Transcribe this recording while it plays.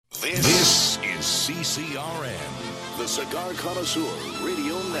This is CCRN, the Cigar Connoisseur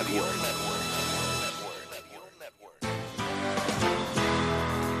Radio Network.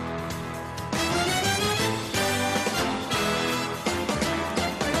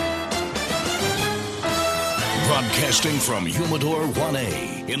 Broadcasting from Humidor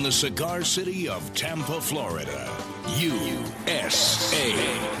 1A in the cigar city of Tampa, Florida, USA.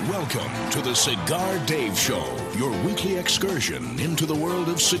 Welcome to the Cigar Dave Show, your weekly excursion into the world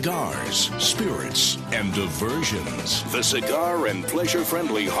of cigars, spirits, and diversions. The cigar and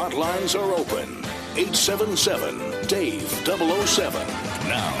pleasure-friendly hotlines are open. 877-DAVE-007.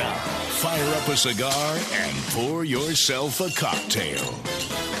 Now, fire up a cigar and pour yourself a cocktail.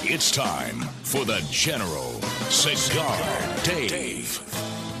 It's time for the General Cigar Dave.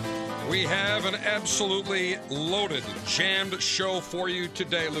 We have an absolutely loaded, jammed show for you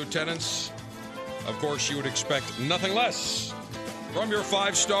today, Lieutenants. Of course, you would expect nothing less from your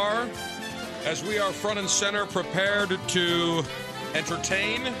five-star, as we are front and center, prepared to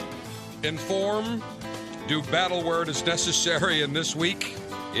entertain, inform, do battle where it is necessary, and this week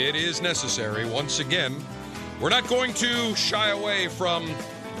it is necessary once again. We're not going to shy away from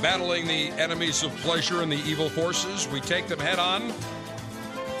battling the enemies of pleasure and the evil forces. We take them head on.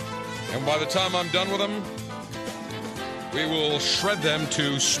 And by the time I'm done with them, we will shred them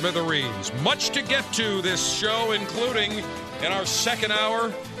to smithereens. Much to get to this show, including in our second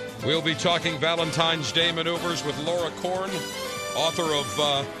hour, we'll be talking Valentine's Day maneuvers with Laura Korn, author of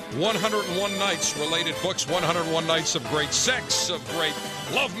 101 Nights related books, 101 Nights of Great Sex, of great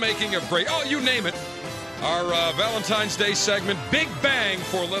lovemaking, of great, oh, you name it. Our Valentine's Day segment, Big Bang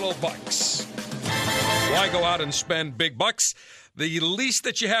for Little Bucks. Why go out and spend big bucks? The least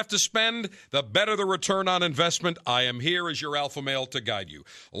that you have to spend, the better the return on investment. I am here as your alpha male to guide you.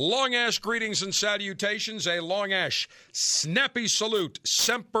 Long Ash greetings and salutations. A Long Ash snappy salute.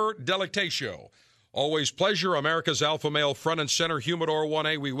 Semper Delectatio. Always pleasure. America's alpha male front and center, Humidor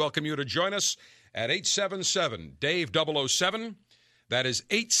 1A. We welcome you to join us at 877-DAVE-007. That is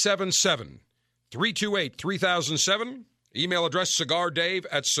 877-328-3007. Email address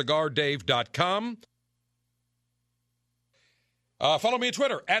cigardave@cigardave.com. Follow me on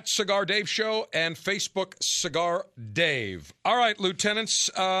Twitter, @CigarDaveShow, and Facebook, Cigar Dave. All right, Lieutenants,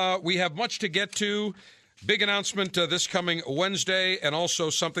 we have much to get to. Big announcement this coming Wednesday, and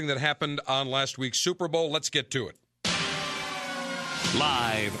also something that happened on last week's Super Bowl. Let's get to it.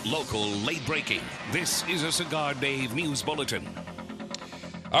 Live, local, late breaking. This is a Cigar Dave News Bulletin.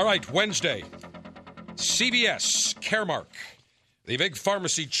 All right, Wednesday, CVS, Caremark, the big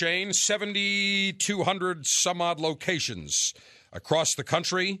pharmacy chain, 7,200 some odd locations across the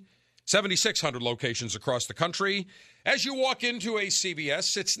country, 7,600 locations across the country. As you walk into a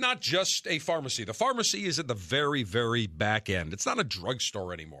CVS, it's not just a pharmacy. The pharmacy is at the very, very back end. It's not a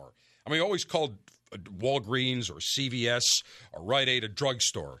drugstore anymore. I mean, we always called Walgreens or CVS or Rite Aid a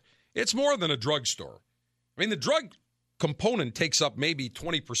drugstore. It's more than a drugstore. I mean, the drug component takes up maybe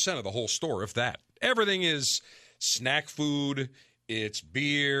 20% of the whole store, if that. Everything is snack food, it's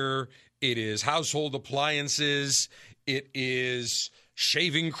beer, it is household appliances, it is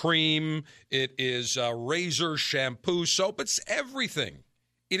shaving cream, it is razor, shampoo, soap. It's everything.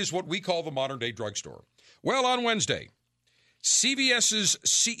 It is what we call the modern-day drugstore. Well, on Wednesday, CVS's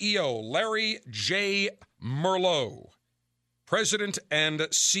CEO, Larry J. Merlo, president and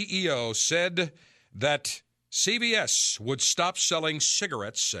CEO, said that CVS would stop selling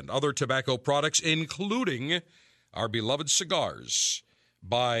cigarettes and other tobacco products, including our beloved cigars,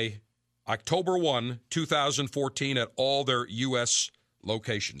 by October 1, 2014, at all their U.S.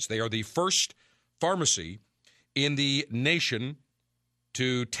 locations. They are the first pharmacy in the nation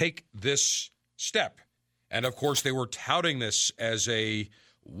to take this step. And, of course, they were touting this as a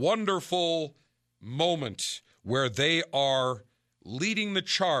wonderful moment where they are leading the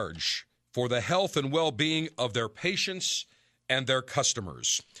charge for the health and well-being of their patients and their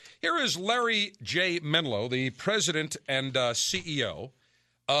customers. Here is Larry J. Menlo, the president and CEO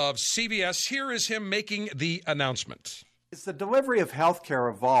of CVS. Here is him making the announcement. As the delivery of healthcare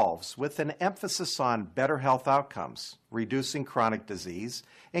evolves with an emphasis on better health outcomes, reducing chronic disease,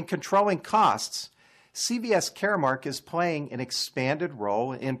 and controlling costs, CVS Caremark is playing an expanded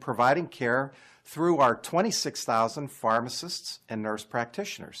role in providing care through our 26,000 pharmacists and nurse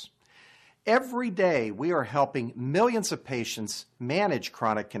practitioners. Every day, we are helping millions of patients manage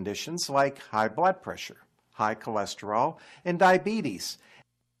chronic conditions like high blood pressure, high cholesterol, and diabetes.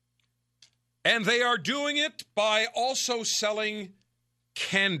 And they are doing it by also selling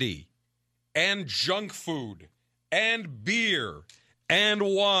candy and junk food and beer and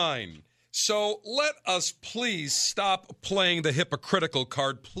wine. So let us please stop playing the hypocritical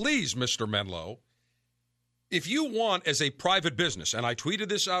card. Please, Mr. Menlo. If you want, as a private business, and I tweeted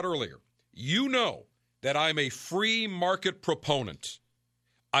this out earlier, you know that I'm a free market proponent.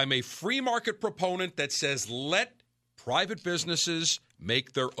 I'm a free market proponent that says let private businesses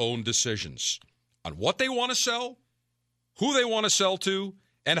make their own decisions on what they want to sell, who they want to sell to,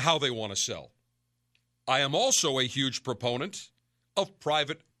 and how they want to sell. I am also a huge proponent of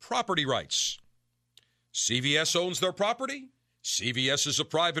private property rights. CVS owns their property. CVS is a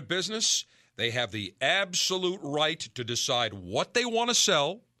private business. They have the absolute right to decide what they want to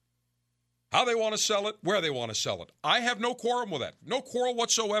sell, how they want to sell it, where they want to sell it. I have no quarrel with that. No quarrel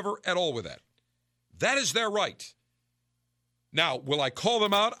whatsoever at all with that. That is their right. Now, will I call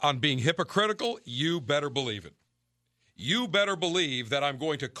them out on being hypocritical? You better believe it. You better believe that I'm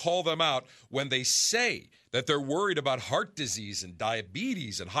going to call them out when they say that they're worried about heart disease and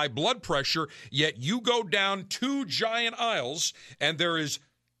diabetes and high blood pressure, yet you go down 2 giant aisles and there is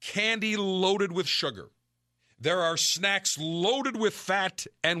candy loaded with sugar. There are snacks loaded with fat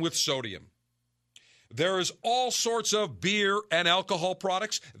and with sodium. There is all sorts of beer and alcohol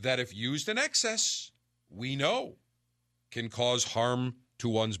products that, if used in excess, we know can cause harm to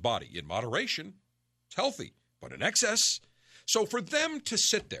one's body. In moderation, it's healthy. But in excess. So for them to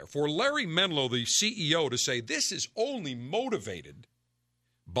sit there, for Larry Menlo, the CEO, to say this is only motivated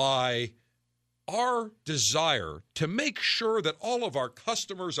by our desire to make sure that all of our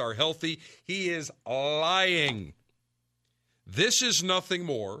customers are healthy, he is lying. This is nothing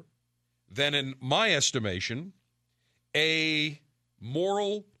more than, in my estimation, a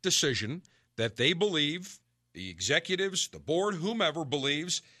moral decision that they believe, the executives, the board, whomever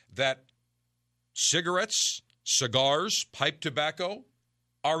believes that cigarettes, cigars, pipe tobacco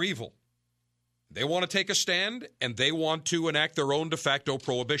are evil. They want to take a stand, and they want to enact their own de facto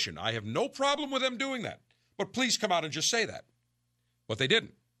prohibition. I have no problem with them doing that, but please come out and just say that. But they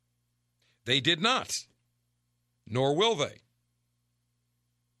didn't. They did not, nor will they.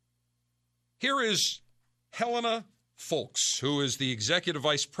 Here is Helena Foulkes, who is the executive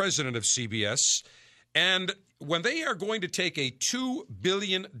vice president of CBS, and when they are going to take a $2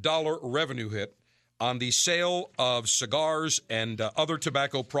 billion revenue hit on the sale of cigars and other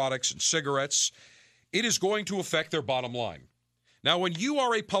tobacco products and cigarettes, it is going to affect their bottom line. Now, when you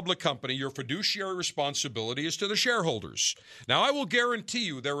are a public company, your fiduciary responsibility is to the shareholders. Now, I will guarantee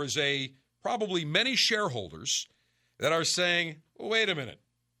you there is probably many shareholders that are saying, wait a minute,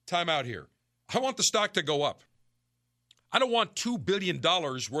 time out here. I want the stock to go up. I don't want $2 billion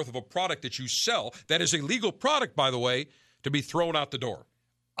worth of a product that you sell, that is a legal product, by the way, to be thrown out the door.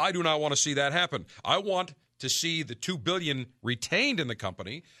 I do not want to see that happen. I want to see the $2 billion retained in the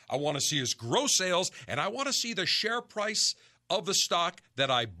company. I want to see his gross sales, and I want to see the share price of the stock that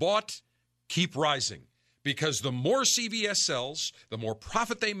I bought keep rising. Because the more CVS sells, the more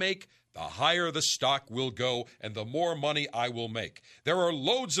profit they make, the higher the stock will go, and the more money I will make. There are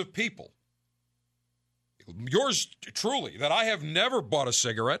loads of people, yours truly, that I have never bought a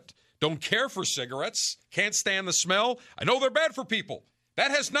cigarette, don't care for cigarettes, can't stand the smell. I know they're bad for people.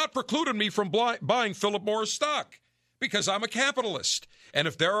 That has not precluded me from buying Philip Morris stock because I'm a capitalist. And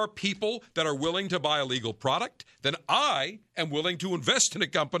if there are people that are willing to buy a legal product, then I am willing to invest in a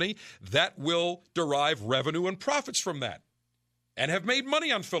company that will derive revenue and profits from that and have made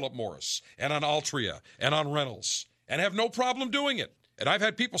money on Philip Morris and on Altria and on Reynolds and have no problem doing it. And I've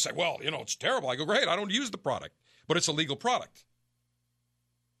had people say, well, it's terrible. I go, great, I don't use the product, but it's a legal product.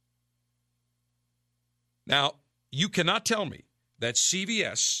 Now, you cannot tell me that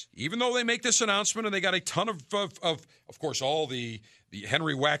CVS, even though they make this announcement and they got a ton of course, all the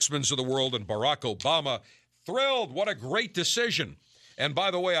Henry Waxmans of the world and Barack Obama, thrilled, what a great decision. And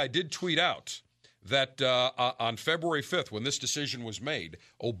by the way, I did tweet out that on February 5th, when this decision was made,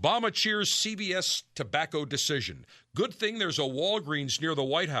 Obama cheers CVS tobacco decision. Good thing there's a Walgreens near the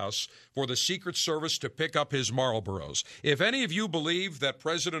White House for the Secret Service to pick up his Marlboros. If any of you believe that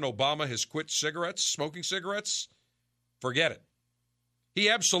President Obama has quit smoking cigarettes, forget it. He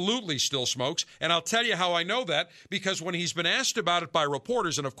absolutely still smokes, and I'll tell you how I know that, because when he's been asked about it by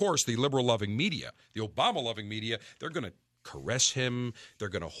reporters, and of course the liberal-loving media, the Obama-loving media, they're going to caress him, they're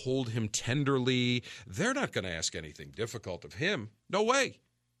going to hold him tenderly, they're not going to ask anything difficult of him. No way.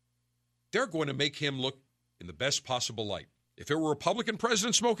 They're going to make him look in the best possible light. If there were a Republican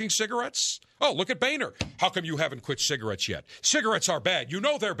president smoking cigarettes, oh, look at Boehner. How come you haven't quit cigarettes yet? Cigarettes are bad. You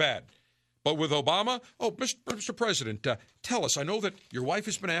know they're bad. But with Obama, oh, Mr. President, tell us, I know that your wife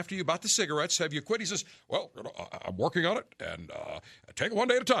has been after you about the cigarettes. Have you quit? He says, well, I'm working on it, and take it one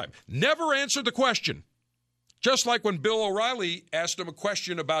day at a time. Never answered the question. Just like when Bill O'Reilly asked him a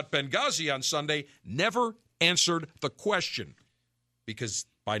question about Benghazi on Sunday, never answered the question. Because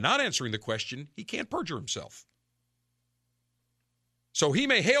by not answering the question, he can't perjure himself. So he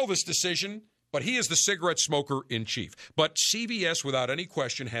may hail this decision, but he is the cigarette smoker in chief. But CVS, without any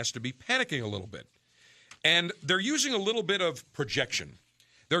question, has to be panicking a little bit. And they're using a little bit of projection.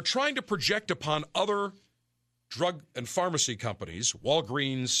 They're trying to project upon other drug and pharmacy companies,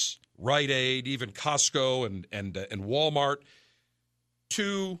 Walgreens, Rite Aid, even Costco and Walmart,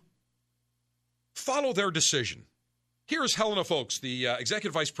 to follow their decision. Here's Helena Folks, the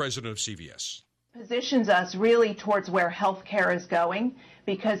Executive Vice President of CVS. Positions us really towards where healthcare is going,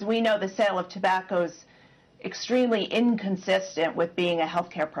 because we know the sale of tobacco is extremely inconsistent with being a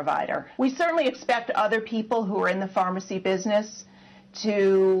healthcare provider. We certainly expect other people who are in the pharmacy business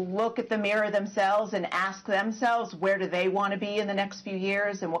to look at the mirror themselves and ask themselves where do they want to be in the next few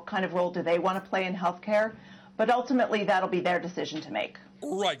years and what kind of role do they want to play in healthcare. But ultimately, that'll be their decision to make.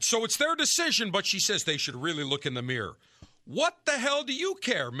 Right. So it's their decision, but she says they should really look in the mirror. What the hell do you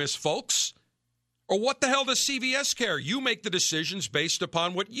care, Miss Folks? Or what the hell does CVS care? You make the decisions based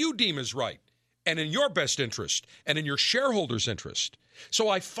upon what you deem is right and in your best interest and in your shareholders' interest. So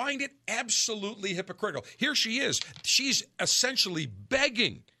I find it absolutely hypocritical. Here she is. She's essentially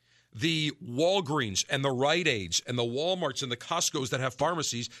begging the Walgreens and the Rite Aids and the Walmarts and the Costcos that have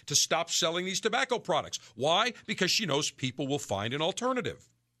pharmacies to stop selling these tobacco products. Why? Because she knows people will find an alternative.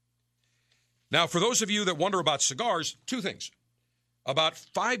 Now, for those of you that wonder about cigars, two things. About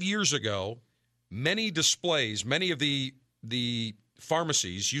 5 years ago, many displays, many of the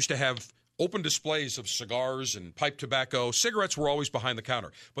pharmacies used to have open displays of cigars and pipe tobacco. Cigarettes were always behind the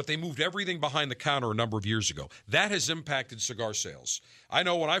counter, but they moved everything behind the counter a number of years ago. That has impacted cigar sales. I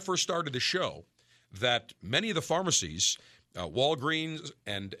know when I first started the show that many of the pharmacies, Walgreens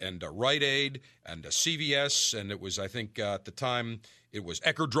and Rite Aid and CVS, and it was, I think, at the time, it was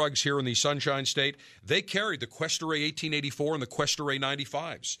Ecker Drugs here in the Sunshine State. They carried the Cuesta-Rey 1884 and the Cuesta-Rey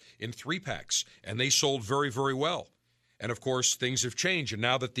 95s in 3-packs, and they sold very, very well. And, of course, things have changed, and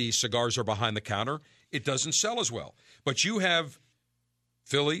now that the cigars are behind the counter, it doesn't sell as well. But you have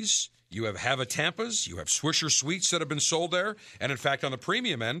Phillies, you have Hava-Tampas, you have Swisher Sweets that have been sold there. And, in fact, on the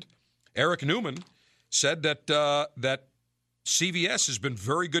premium end, Eric Newman said that CVS has been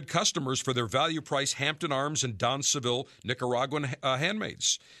very good customers for their value-price Hampton Arms and Don Seville Nicaraguan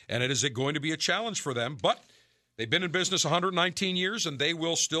handmaids. And it is going to be a challenge for them, but they've been in business 119 years, and they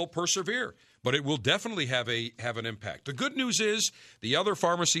will still persevere. But it will definitely have an impact. The good news is the other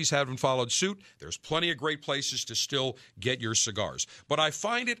pharmacies haven't followed suit. There's plenty of great places to still get your cigars. But I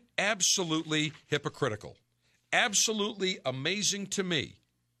find it absolutely hypocritical, absolutely amazing to me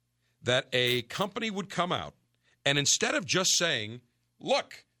that a company would come out and instead of just saying,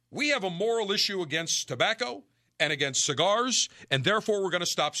 look, we have a moral issue against tobacco and against cigars, and therefore we're going to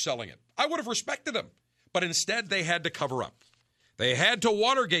stop selling it. I would have respected them. But instead, they had to cover up. They had to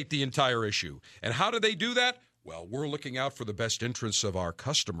Watergate the entire issue. And how do they do that? Well, we're looking out for the best interests of our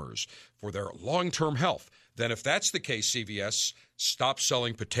customers, for their long-term health. Then if that's the case, CVS, stop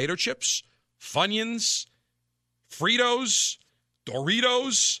selling potato chips, Funyuns, Fritos,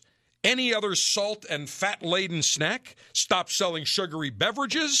 Doritos, any other salt and fat-laden snack. Stop selling sugary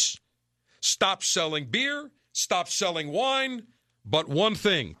beverages. Stop selling beer. Stop selling wine. But one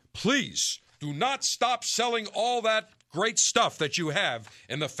thing, please, do not stop selling all that great stuff that you have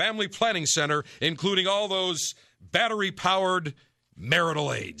in the Family Planning Center, including all those battery-powered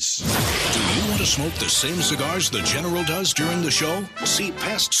marital aids. Do you want to smoke the same cigars the General does during the show? See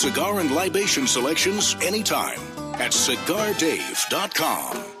past cigar and libation selections anytime at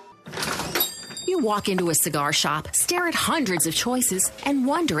CigarDave.com. You walk into a cigar shop, stare at hundreds of choices, and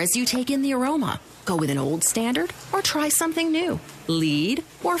wonder as you take in the aroma. Go with an old standard or try something new? Lead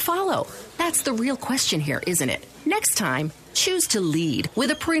or follow? That's the real question here, isn't it? Next time, choose to lead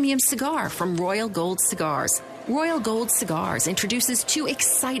with a premium cigar from Royal Gold Cigars. Royal Gold Cigars introduces 2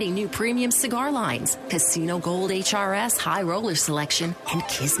 exciting new premium cigar lines, Casino Gold HRS High Roller Selection and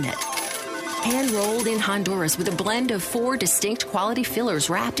Kismet. Hand-rolled in Honduras with a blend of 4 distinct quality fillers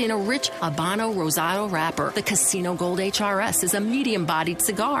wrapped in a rich Habano Rosado wrapper, the Casino Gold HRS is a medium-bodied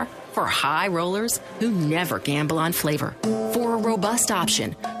cigar for high rollers who never gamble on flavor. For a robust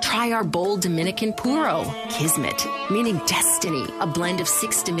option, try our bold Dominican Puro, Kismet, meaning destiny, a blend of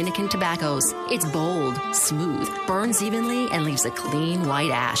 6 Dominican tobaccos. It's bold, smooth, burns evenly, and leaves a clean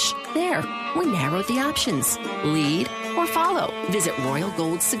white ash. There, we narrowed the options. Lead or follow. Visit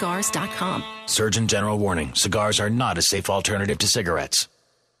RoyalGoldCigars.com. Surgeon General warning, cigars are not a safe alternative to cigarettes.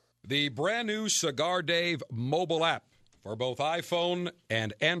 The brand new Cigar Dave mobile app for both iPhone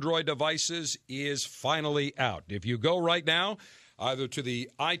and Android devices is finally out. If you go right now, either to the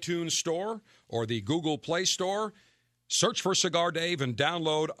iTunes Store or the Google Play Store, search for Cigar Dave and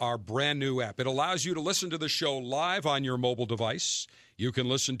download our brand new app. It allows you to listen to the show live on your mobile device. You can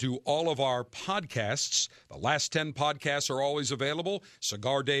listen to all of our podcasts. The last 10 podcasts are always available.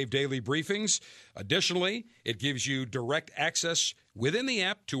 Cigar Dave Daily Briefings. Additionally, it gives you direct access within the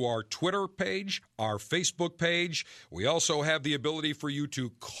app to our Twitter page, our Facebook page. We also have the ability for you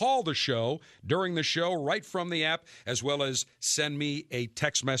to call the show during the show right from the app, as well as send me a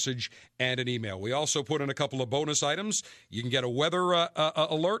text message and an email. We also put in a couple of bonus items. You can get a weather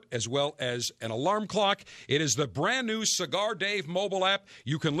alert as well as an alarm clock. It is the brand new Cigar Dave mobile app.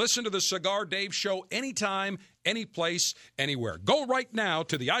 You can listen to the Cigar Dave show anytime, any place, anywhere. Go right now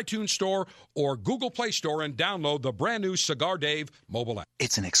to the iTunes Store or Google Play Store and download the brand new Cigar Dave mobile app.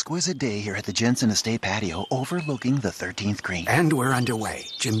 It's an exquisite day here at the Jensen Estate patio overlooking the 13th green. And we're underway.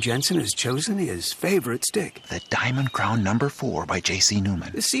 Jim Jensen has chosen his favorite stick. The Diamond Crown No. 4 by J.C.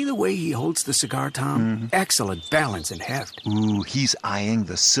 Newman. See the way he holds the cigar, Tom? Mm-hmm. Excellent balance and heft. Ooh, he's eyeing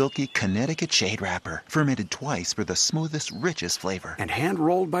the silky Connecticut shade wrapper, fermented twice for the smoothest, richest flavor. And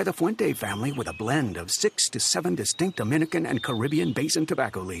hand-rolled by the Fuente family with a blend of 6 to 7 distinct Dominican and Caribbean basin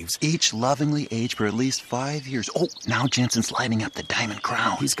tobacco leaves. Each lovingly aged for at least 5 years. Oh, now Jensen's lighting up the Diamond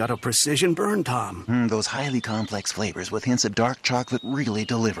Crown. He's got a precision burn, Tom. Those highly complex flavors with hints of dark chocolate really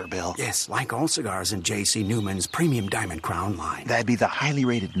deliver, Bill. Yes, like all cigars in J.C. Newman's premium Diamond Crown line. That'd be the highly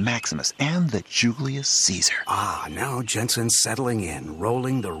rated Maximus and the Julius Caesar. Ah, now Jensen's settling in,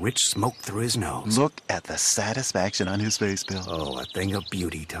 rolling the rich smoke through his nose. Look at the satisfaction on his face, Bill. Oh, a thing of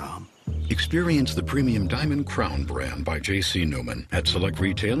beauty, Tom. Experience the premium Diamond Crown brand by J.C. Newman at select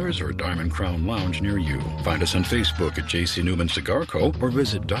retailers or Diamond Crown Lounge near you. Find us on Facebook at J.C. Newman Cigar Co. or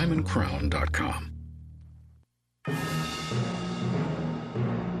visit diamondcrown.com.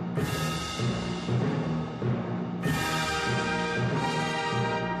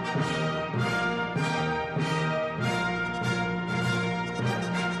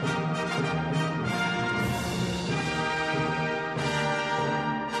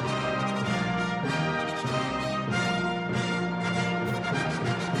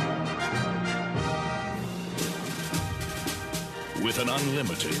 With an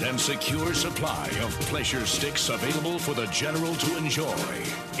unlimited and secure supply of pleasure sticks available for the general to enjoy,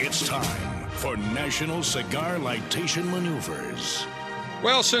 it's time for National Cigar Lightation Maneuvers.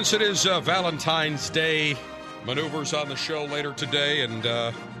 Well, since it is Valentine's Day, maneuvers on the show later today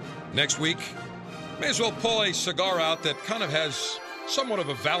and next week, may as well pull a cigar out that kind of has somewhat of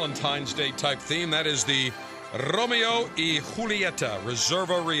a Valentine's Day type theme. That is the Romeo y Julieta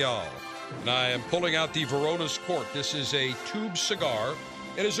Reserva Real. And I am pulling out the Verona's Court. This is a tube cigar.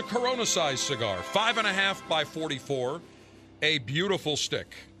 It is a Corona-sized cigar, 5.5 by 44. A beautiful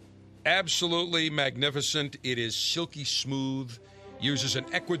stick. Absolutely magnificent. It is silky smooth. Uses an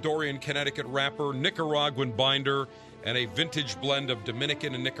Ecuadorian Connecticut wrapper, Nicaraguan binder, and a vintage blend of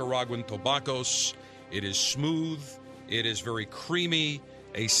Dominican and Nicaraguan tobaccos. It is smooth. It is very creamy.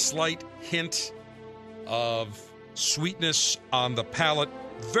 A slight hint of sweetness on the palate.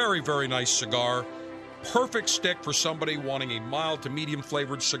 Very, very nice cigar. Perfect stick for somebody wanting a mild to medium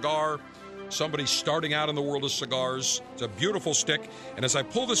flavored cigar. Somebody starting out in the world of cigars. It's a beautiful stick. And as I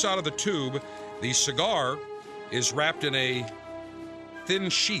pull this out of the tube, the cigar is wrapped in a thin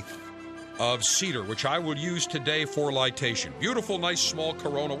sheath of cedar, which I would use today for lightation. Beautiful, nice, small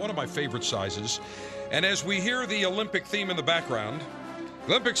Corona, one of my favorite sizes. And as we hear the Olympic theme in the background,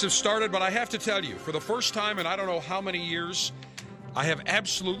 the Olympics have started, but I have to tell you, for the first time in I don't know how many years, I have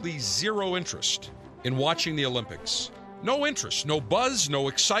absolutely zero interest in watching the Olympics. No interest, no buzz, no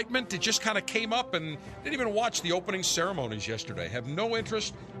excitement. It just kind of came up and didn't even watch the opening ceremonies yesterday. Have no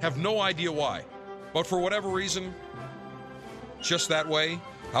interest, have no idea why. But for whatever reason, just that way.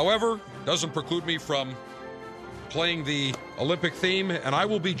 However, doesn't preclude me from playing the Olympic theme, and I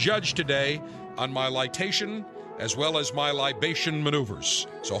will be judged today on my lightation as well as my libation maneuvers.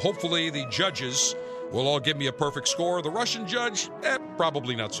 So hopefully the judges will all give me a perfect score. The Russian judge,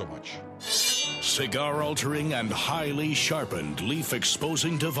 probably not so much. Cigar-altering and highly sharpened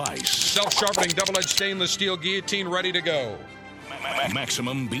leaf-exposing device. Self-sharpening double-edged stainless steel guillotine ready to go.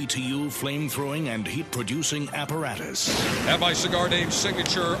 Maximum BTU flame-throwing and heat-producing apparatus. Have my Cigar Dave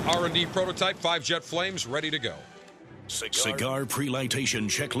signature R&D prototype, 5-jet flames, ready to go. Cigar pre-lightation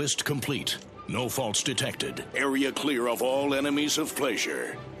checklist complete. No faults detected. Area clear of all enemies of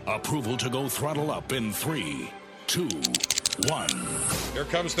pleasure. Approval to go throttle up in 3, 2, 1. Here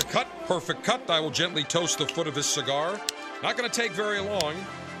comes the cut. Perfect cut. I will gently toast the foot of this cigar. Not going to take very long.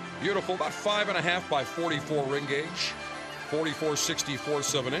 Beautiful. About 5.5 by 44 ring gauge.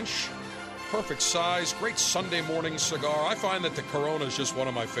 44/64 of an inch. Perfect size, great Sunday morning cigar. I find that the Corona is just one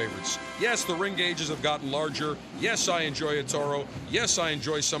of my favorites. Yes, the ring gauges have gotten larger. Yes, I enjoy a Toro. Yes, I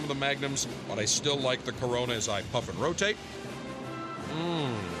enjoy some of the Magnums, but I still like the Corona as I puff and rotate.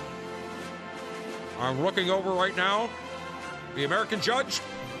 I'm looking over right now. The American judge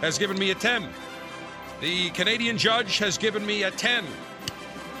has given me a 10. The Canadian judge has given me a 10.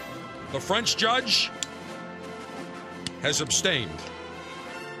 The French judge has abstained.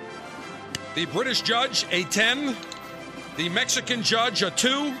 The British judge, a 10. The Mexican judge, a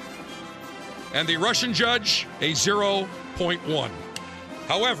 2. And the Russian judge, a 0.1.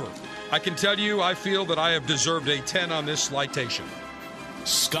 However, I can tell you I feel that I have deserved a 10 on this litation.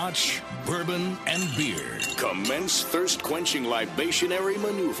 Scotch, bourbon, and beer. Commence thirst-quenching libationary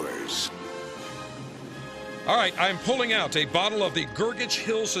maneuvers. All right, I'm pulling out a bottle of the Gurgitch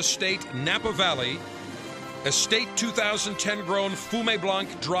Hills Estate Napa Valley Estate 2010 grown Fumé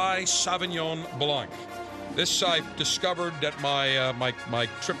Blanc Dry Sauvignon Blanc. This I discovered at my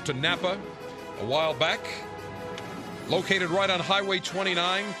trip to Napa a while back. Located right on Highway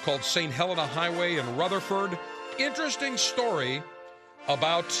 29, called St. Helena Highway in Rutherford. Interesting story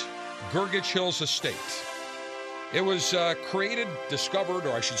about Gurgitch Hills Estate. It was created, discovered,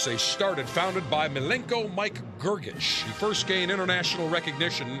 or I should say founded by Milenko Mike Gurgitch. He first gained international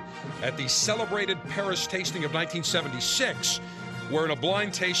recognition at the celebrated Paris tasting of 1976, where in a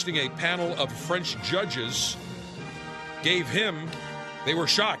blind tasting, a panel of French judges they were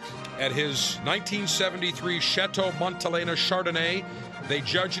shocked at his 1973 Chateau Montelena Chardonnay. They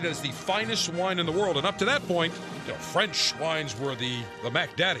judged it as the finest wine in the world. And up to that point, French wines were the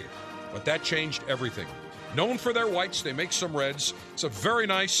Mac Daddy. But that changed everything. Known for their whites, they make some reds. It's a very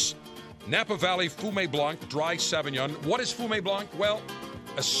nice Napa Valley Fumé Blanc Dry Sauvignon. What is Fumé Blanc? Well,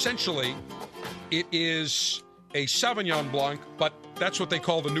 essentially, it is a Sauvignon Blanc, but that's what they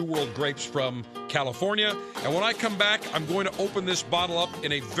call the New World grapes from California. And when I come back, I'm going to open this bottle up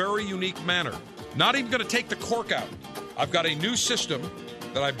in a very unique manner. Not even going to take the cork out. I've got a new system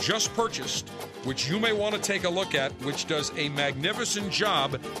that I've just purchased, which you may want to take a look at, which does a magnificent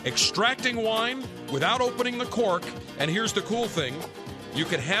job extracting wine without opening the cork. And here's the cool thing. You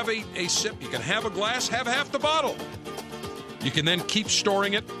can have a sip, you can have a glass, have half the bottle. You can then keep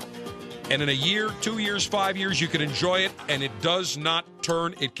storing it. And in a year, 2 years, 5 years, you can enjoy it, and it does not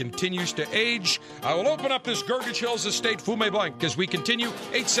turn. It continues to age. I will open up this Gurgitch Hills Estate Fumé Blanc as we continue.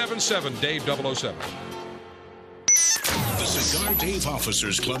 877-DAVE-007. The Cigar Dave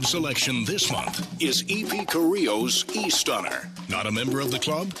Officers Club selection this month is E.P. Carrillo's E-Stunner. Not a member of the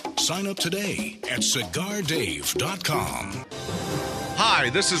club? Sign up today at CigarDave.com. Hi,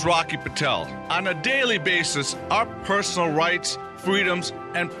 this is Rocky Patel. On a daily basis, our personal rights, freedoms,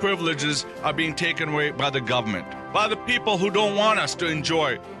 and privileges are being taken away by the government, by the people who don't want us to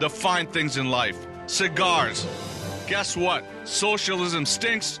enjoy the fine things in life. Cigars. Guess what? Socialism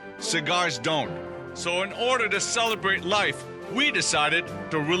stinks, cigars don't. So in order to celebrate life, we decided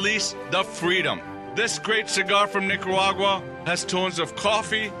to release the Freedom. This great cigar from Nicaragua has tones of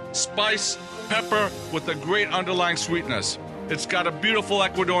coffee, spice, pepper with a great underlying sweetness. It's got a beautiful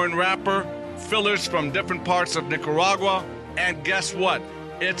Ecuadorian wrapper, fillers from different parts of Nicaragua, and guess what?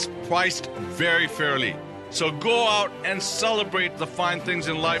 It's priced very fairly. So go out and celebrate the fine things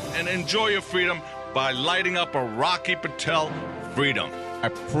in life and enjoy your freedom by lighting up a Rocky Patel Freedom. I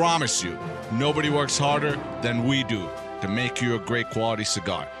promise you, nobody works harder than we do to make you a great quality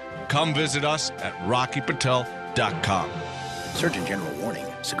cigar. Come visit us at RockyPatel.com. Surgeon General warning,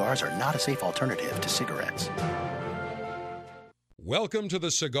 cigars are not a safe alternative to cigarettes. Welcome to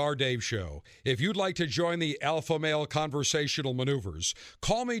the Cigar Dave Show. If you'd like to join the Alpha Male Conversational Maneuvers,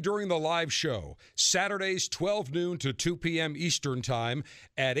 call me during the live show, Saturdays 12 noon to 2 p.m. Eastern Time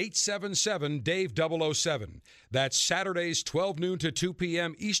at 877-DAVE-007. That's Saturdays 12 noon to 2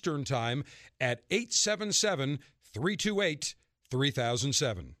 p.m. Eastern Time at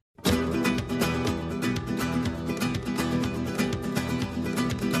 877-328-3007.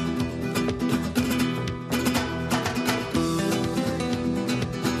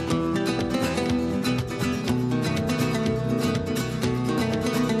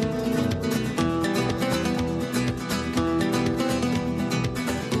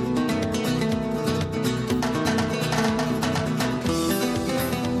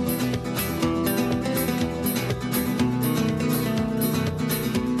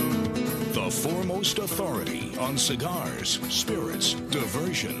 Authority on cigars, spirits,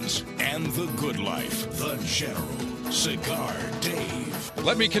 diversions, and the good life. The General Cigar Dave.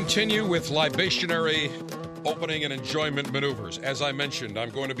 Let me continue with libationary opening and enjoyment maneuvers. As I mentioned, I'm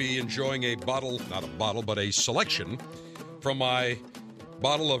going to be enjoying a bottle, not a bottle, but a selection from my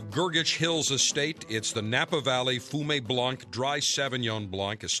bottle of Gurgitch Hills Estate. It's the Napa Valley Fumé Blanc Dry Sauvignon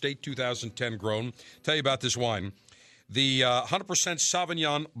Blanc, Estate 2010 grown. Tell you about this wine. The 100%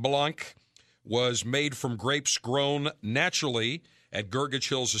 Sauvignon Blanc was made from grapes grown naturally at Gurgitch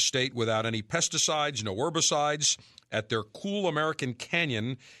Hills Estate without any pesticides, no herbicides, at their Cool American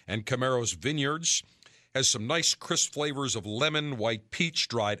Canyon and Camaros vineyards. Has some nice crisp flavors of lemon, white peach,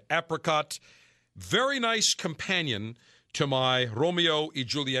 dried apricot. Very nice companion to my Romeo y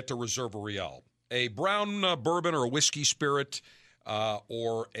Julieta Reserva Real. A brown bourbon or a whiskey spirit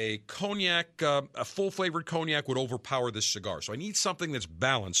or a cognac, a full-flavored cognac would overpower this cigar. So I need something that's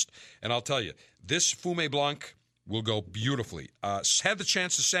balanced, and I'll tell you, this Fumé Blanc will go beautifully. Had the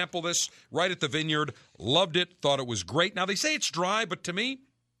chance to sample this right at the vineyard. Loved it. Thought it was great. Now, they say it's dry, but to me,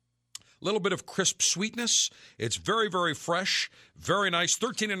 a little bit of crisp sweetness. It's very, very fresh. Very nice.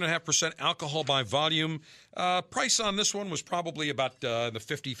 13.5% alcohol by volume. Price on this one was probably about the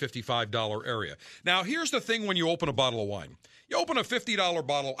 $50, $55 area. Now, here's the thing when you open a bottle of wine. You open a $50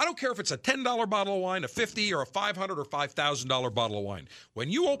 bottle. I don't care if it's a $10 bottle of wine, a $50 or a $500 or $5,000 bottle of wine.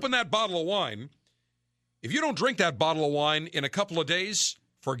 When you open that bottle of wine, if you don't drink that bottle of wine in a couple of days,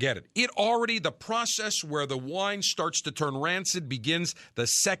 forget it. The process where the wine starts to turn rancid begins the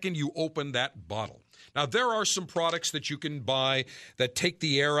second you open that bottle. Now, there are some products that you can buy that take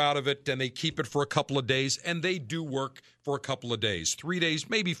the air out of it and they keep it for a couple of days, and they do work for a couple of days, 3 days,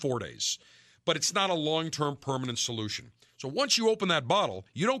 maybe 4 days. But it's not a long-term permanent solution. So once you open that bottle,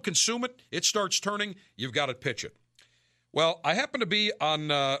 you don't consume it, it starts turning, you've got to pitch it. Well, I happen to be on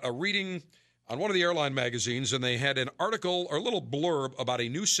a reading on one of the airline magazines, and they had an article or a little blurb about a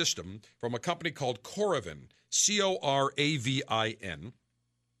new system from a company called Coravin, Coravin.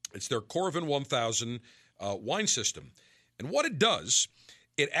 It's their Coravin 1000 wine system. And what it does,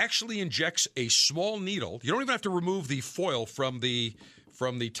 it actually injects a small needle. You don't even have to remove the foil from the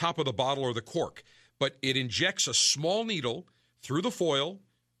top of the bottle or the cork, but it injects a small needle through the foil,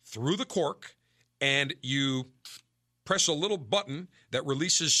 through the cork, and you press a little button that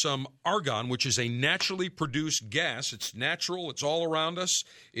releases some argon, which is a naturally produced gas. It's natural. It's all around us.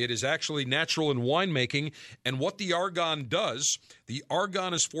 It is actually natural in winemaking. And what the argon does, the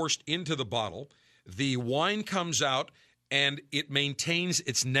argon is forced into the bottle. The wine comes out, and it maintains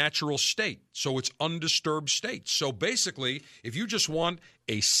its natural state, so it's undisturbed state. So basically, if you just want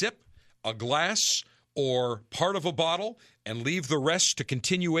a sip, a glass, or part of a bottle and leave the rest to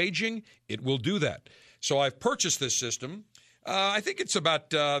continue aging, it will do that. So I've purchased this system. I think it's about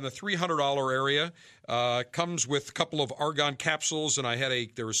the $300 area. Comes with a couple of argon capsules, and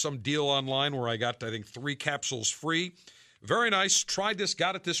there was some deal online where I got, I think, 3 capsules free. Very nice. Tried this,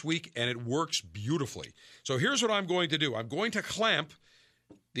 got it this week, and it works beautifully. So here's what I'm going to do. I'm going to clamp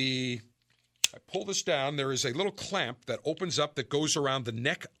I pull this down. There is a little clamp that opens up that goes around the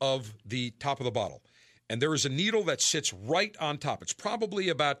neck of the top of the bottle. And there is a needle that sits right on top. It's probably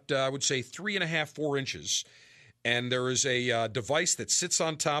about, I would say, 3.5, 4 inches. And there is a device that sits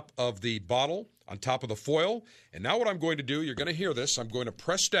on top of the bottle, on top of the foil. And now what I'm going to do, you're going to hear this. I'm going to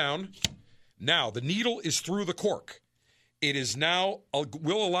press down. Now, the needle is through the cork. It is now,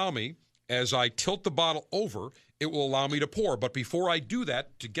 will allow me, as I tilt the bottle over, it will allow me to pour. But before I do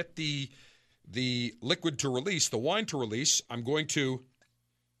that, to get the liquid to release, the wine to release, I'm going to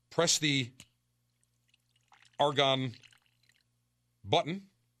press the argon button,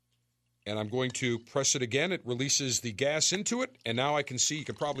 and I'm going to press it again. It releases the gas into it, and now I can see, you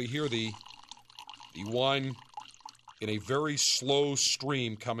can probably hear the wine in a very slow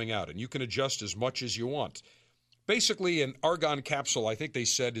stream coming out, and you can adjust as much as you want. Basically, an argon capsule, I think they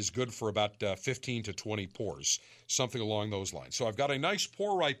said, is good for about 15 to 20 pours, something along those lines. So I've got a nice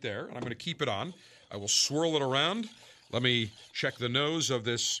pour right there, and I'm going to keep it on. I will swirl it around. Let me check the nose of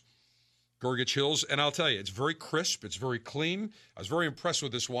this Gurgitch Hills, and I'll tell you, it's very crisp. It's very clean. I was very impressed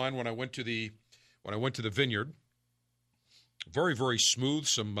with this wine when I went to the vineyard. Very, very smooth.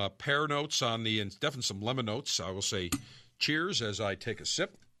 Some pear notes on the, and definitely some lemon notes. I will say cheers as I take a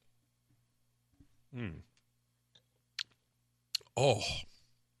sip. Oh,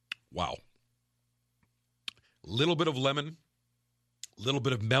 wow. Little bit of lemon, little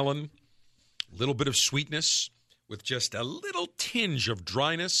bit of melon, little bit of sweetness with just a little tinge of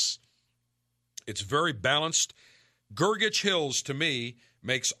dryness. It's very balanced. Gurgitch Hills, to me,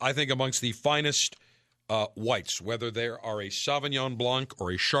 makes, I think, amongst the finest whites, whether they are a Sauvignon Blanc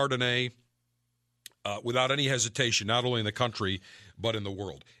or a Chardonnay, without any hesitation, not only in the country, but in the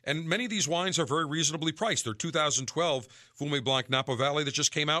world. And many of these wines are very reasonably priced. They're 2012 Fumé Blanc Napa Valley that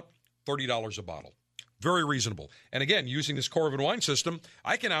just came out, $30 a bottle. Very reasonable. And again, using this Coravin wine system,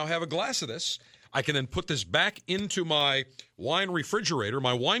 I can now have a glass of this I can then put this back into my wine refrigerator,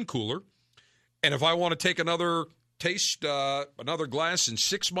 my wine cooler, and if I want to take another taste, another glass in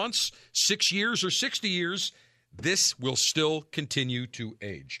 6 months, 6 years, or 60 years, this will still continue to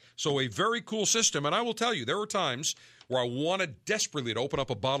age. So a very cool system, and I will tell you, there were times where I wanted desperately to open up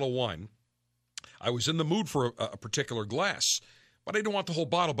a bottle of wine. I was in the mood for a particular glass, but I didn't want the whole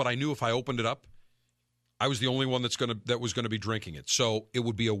bottle, but I knew if I opened it up, I was the only one that was going to be drinking it. So it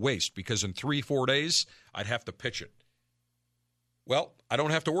would be a waste because in 3-4 days, I'd have to pitch it. Well, I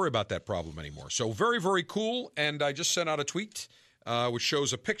don't have to worry about that problem anymore. So very, very cool, and I just sent out a tweet which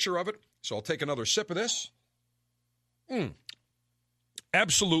shows a picture of it. So I'll take another sip of this.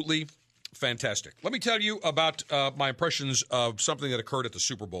 Absolutely fantastic. Let me tell you about my impressions of something that occurred at the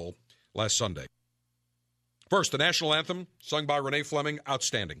Super Bowl last Sunday. First, the national anthem sung by Renee Fleming,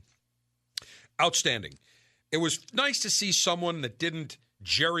 outstanding. Outstanding. It was nice to see someone that didn't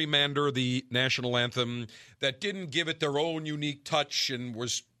gerrymander the national anthem, that didn't give it their own unique touch and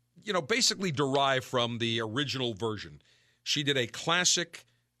was, basically derived from the original version. She did a classic,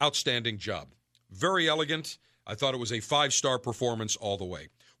 outstanding job. Very elegant. I thought it was a 5-star performance all the way.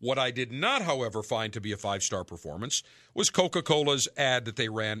 What I did not, however, find to be a 5-star performance was Coca-Cola's ad that they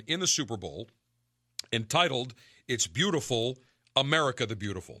ran in the Super Bowl entitled, "It's Beautiful, America the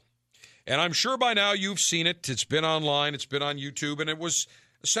Beautiful." And I'm sure by now you've seen it. It's been online. It's been on YouTube. And it was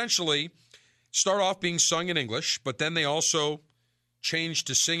essentially start off being sung in English, but then they also changed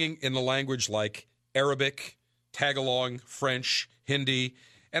to singing in the language like Arabic, Tagalog, French, Hindi.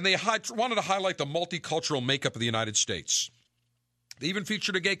 And they wanted to highlight the multicultural makeup of the United States. They even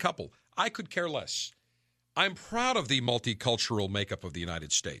featured a gay couple. I could care less. I'm proud of the multicultural makeup of the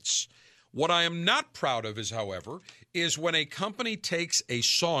United States. What I am not proud of is, however, is when a company takes a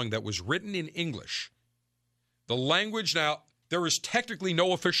song that was written in English. The language now, there is technically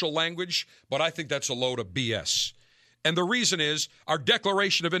no official language, but I think that's a load of BS. And the reason is our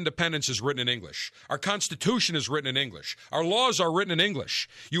Declaration of Independence is written in English. Our Constitution is written in English. Our laws are written in English.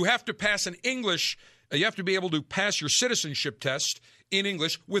 You have to pass you have to be able to pass your citizenship test in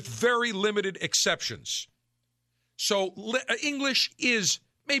English with very limited exceptions. So English is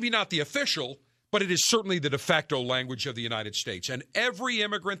maybe not the official, but it is certainly the de facto language of the United States. And every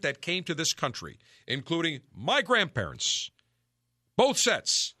immigrant that came to this country, including my grandparents, both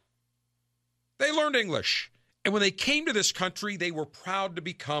sets, they learned English. And when they came to this country, they were proud to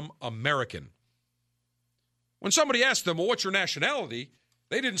become American. When somebody asked them, well, what's your nationality?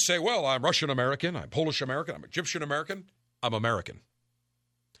 They didn't say, well, I'm Russian-American, I'm Polish-American, I'm Egyptian-American. I'm American.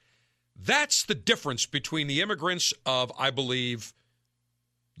 That's the difference between the immigrants of, I believe,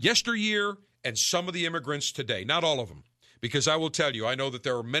 yesteryear and some of the immigrants today. Not all of them. Because I will tell you, I know that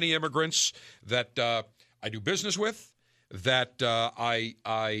there are many immigrants that I do business with, that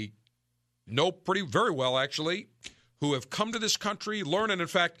I know very well, actually, who have come to this country, learn. And in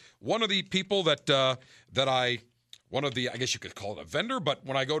fact, one of the people I guess you could call it a vendor, but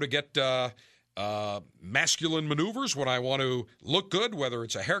when I go to get masculine maneuvers, when I want to look good, whether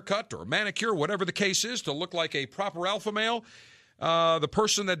it's a haircut or a manicure, whatever the case is, to look like a proper alpha male, the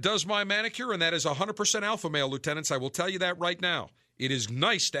person that does my manicure, and that is 100% alpha male, lieutenants, I will tell you that right now. It is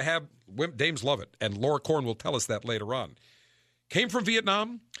nice to have, dames love it, and Laura Korn will tell us that later on. Came from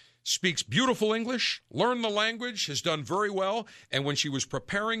Vietnam, speaks beautiful English, learned the language, has done very well, and when she was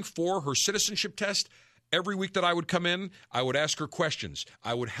preparing for her citizenship test, every week that I would come in, I would ask her questions.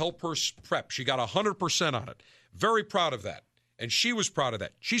 I would help her prep. She got 100% on it. Very proud of that. And she was proud of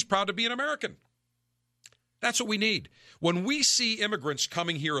that. She's proud to be an American. That's what we need. When we see immigrants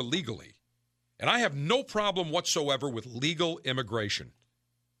coming here illegally, and I have no problem whatsoever with legal immigration,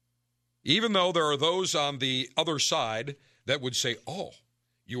 even though there are those on the other side that would say, oh,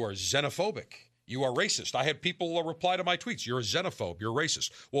 you are xenophobic. You are racist. I had people reply to my tweets, you're a xenophobe, you're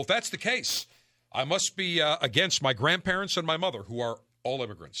racist. Well, if that's the case, I must be against my grandparents and my mother, who are all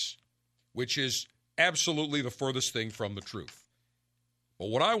immigrants, which is absolutely the furthest thing from the truth. But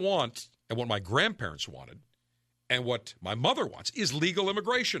what I want, and what my grandparents wanted, and what my mother wants, is legal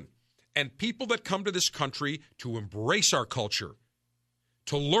immigration. And people that come to this country to embrace our culture,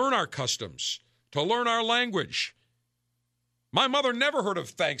 to learn our customs, to learn our language. My mother never heard of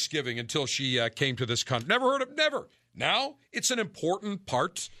Thanksgiving until she came to this country. Never. Now, it's an important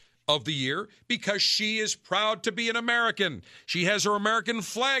part of the year because she is proud to be an American. She has her American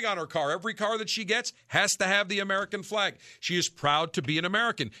flag on her car. Every car that she gets has to have the American flag. She is proud to be an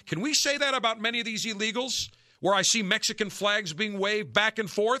American. Can we say that about many of these illegals, where I see Mexican flags being waved back and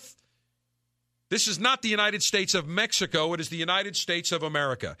forth? This is not the United States of Mexico. It is the United States of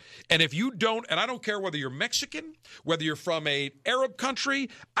America. And if you don't, and I don't care whether you're Mexican, whether you're from an Arab country,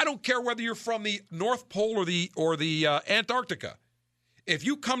 I don't care whether you're from the North Pole or the Antarctica. If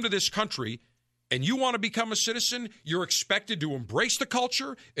you come to this country and you want to become a citizen, you're expected to embrace the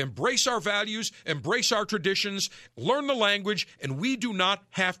culture, embrace our values, embrace our traditions, learn the language, and we do not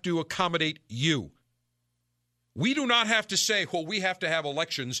have to accommodate you. We do not have to say, well, we have to have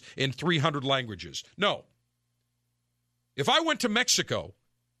elections in 300 languages. No. If I went to Mexico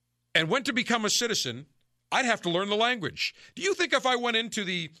and went to become a citizen, I'd have to learn the language. Do you think if I went into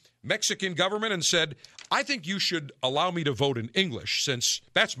the Mexican government and said, I think you should allow me to vote in English since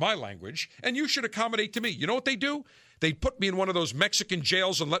that's my language, and you should accommodate to me? You know what they do? They'd put me in one of those Mexican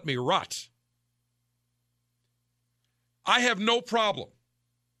jails and let me rot. I have no problem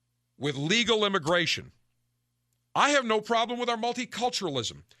with legal immigration. I have no problem with our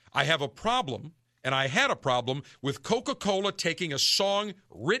multiculturalism. I have a problem, and I had a problem, with Coca-Cola taking a song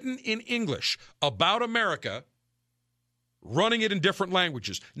written in English about America, running it in different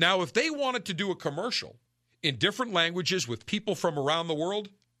languages. Now, if they wanted to do a commercial in different languages with people from around the world,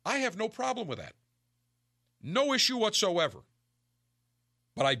 I have no problem with that. No issue whatsoever.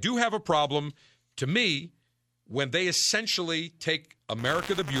 But I do have a problem, to me, when they essentially take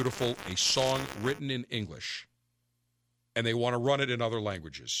America the Beautiful, a song written in English, and they want to run it in other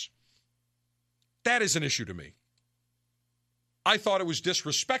languages. That is an issue to me. I thought it was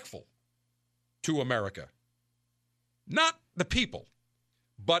disrespectful to America. Not the people,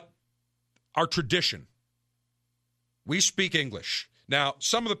 but our tradition. We speak English. Now,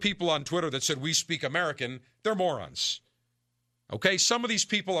 some of the people on Twitter that said we speak American, they're morons. Okay? Some of these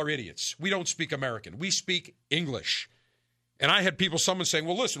people are idiots. We don't speak American. We speak English. And I had someone saying,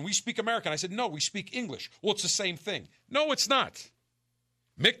 well, listen, we speak American. I said, no, we speak English. Well, it's the same thing. No, it's not.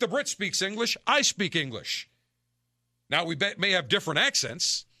 Mick the Brit speaks English. I speak English. Now, we may have different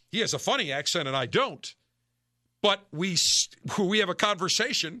accents. He has a funny accent and I don't. But we have a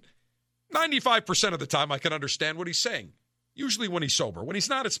conversation. 95% of the time I can understand what he's saying. Usually when he's sober. When he's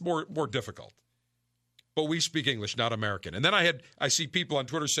not, it's more difficult. But we speak English, not American. And then I see people on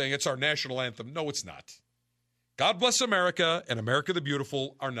Twitter saying it's our national anthem. No, it's not. God Bless America and America the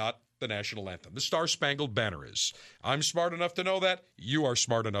Beautiful are not the national anthem. The Star-Spangled Banner is. I'm smart enough to know that. You are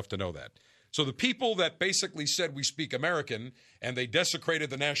smart enough to know that. So the people that basically said we speak American and they desecrated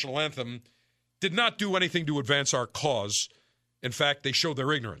the national anthem did not do anything to advance our cause. In fact, they showed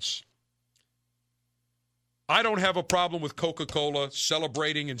their ignorance. I don't have a problem with Coca-Cola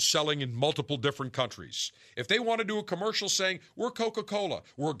celebrating and selling in multiple different countries. If they want to do a commercial saying, we're Coca-Cola,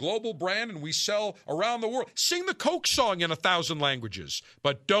 we're a global brand and we sell around the world, sing the Coke song in 1,000 languages,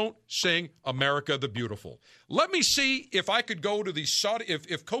 but don't sing America the Beautiful. Let me see if I could go to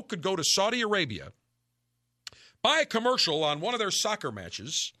if Coke could go to Saudi Arabia, buy a commercial on one of their soccer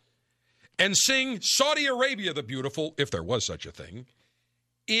matches, and sing Saudi Arabia the Beautiful, if there was such a thing,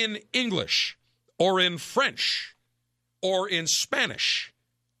 in English, or in French, or in Spanish.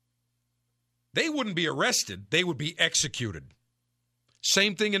 They wouldn't be arrested. They would be executed.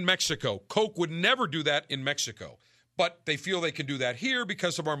 Same thing in Mexico. Coke would never do that in Mexico. But they feel they can do that here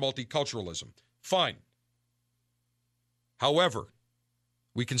because of our multiculturalism. Fine. However,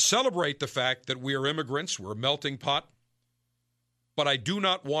 we can celebrate the fact that we are immigrants, we're a melting pot, but I do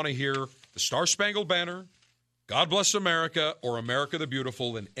not want to hear the Star-Spangled Banner, God Bless America, or America the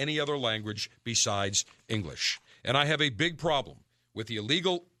Beautiful in any other language besides English. And I have a big problem with the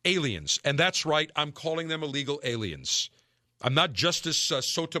illegal aliens. And that's right, I'm calling them illegal aliens. I'm not Justice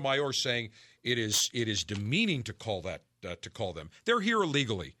Sotomayor saying it is demeaning to call them. They're here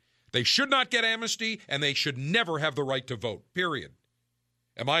illegally. They should not get amnesty, and they should never have the right to vote, period.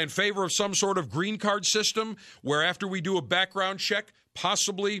 Am I in favor of some sort of green card system where after we do a background check,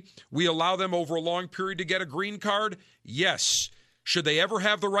 possibly we allow them over a long period to get a green card? Yes. Should they ever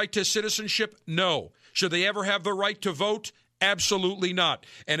have the right to citizenship? No. Should they ever have the right to vote? Absolutely not.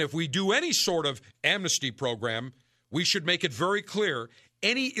 And if we do any sort of amnesty program, we should make it very clear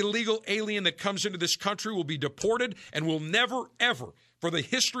any illegal alien that comes into this country will be deported and will never, ever, for the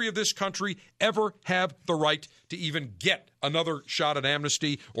history of this country, ever have the right to even get another shot at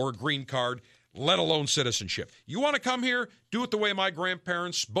amnesty or a green card, let alone citizenship. You want to come here? Do it the way my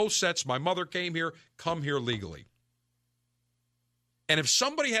grandparents, both sets, my mother came here, come here legally. And if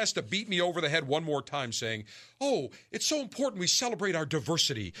somebody has to beat me over the head one more time saying, oh, it's so important we celebrate our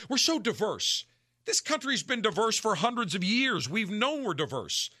diversity. We're so diverse. This country's been diverse for hundreds of years. We've known we're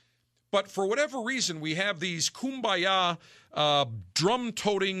diverse. But for whatever reason, we have these kumbaya,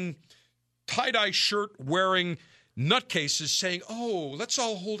 drum-toting, tie-dye shirt-wearing nutcases saying, oh, let's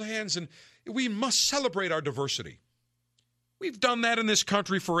all hold hands and We must celebrate our diversity. We've done that in this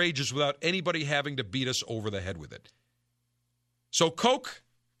country for ages without anybody having to beat us over the head with it. So, Coke,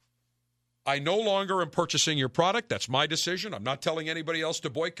 I no longer am purchasing your product. That's my decision. I'm not telling anybody else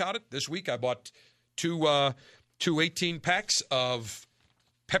to boycott it. This week I bought two 18-packs of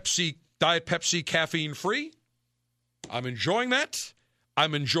Pepsi, Diet Pepsi, caffeine-free. I'm enjoying that.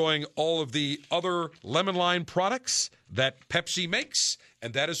 I'm enjoying all of the other lemon lime products that Pepsi makes,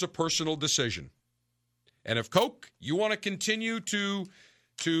 and that is a personal decision. And if Coke, you want to continue to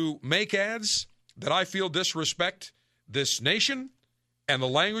make ads that I feel disrespect this nation and the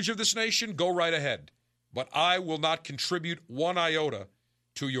language of this nation, go right ahead. But I will not contribute one iota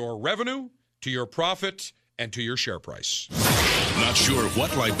to your revenue, to your profit, and to your share price. Not sure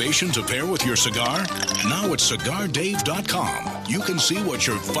what libation to pair with your cigar? Now at CigarDave.com, you can see what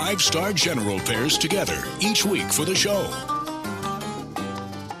your 5-star general pairs together each week for the show.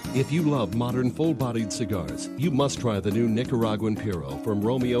 If you love modern full-bodied cigars, you must try the new Nicaraguan Puro from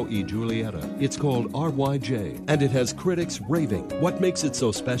Romeo y Julieta. It's called RYJ, and it has critics raving. What makes it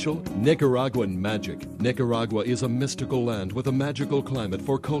so special? Nicaraguan magic. Nicaragua is a mystical land with a magical climate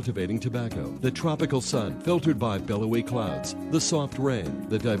for cultivating tobacco. The tropical sun, filtered by billowy clouds, the soft rain,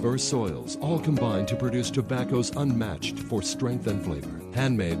 the diverse soils, all combine to produce tobaccos unmatched for strength and flavor.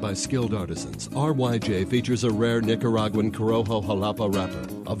 Handmade by skilled artisans, RYJ features a rare Nicaraguan Corojo Jalapa wrapper,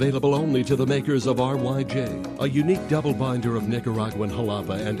 available only to the makers of RYJ, a unique double binder of Nicaraguan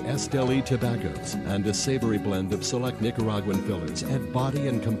Jalapa and Esteli tobaccos, and a savory blend of select Nicaraguan fillers add body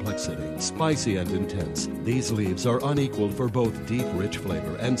and complexity, spicy and intense. These leaves are unequaled for both deep, rich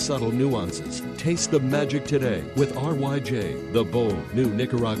flavor and subtle nuances. Taste the magic today with RYJ, the bold new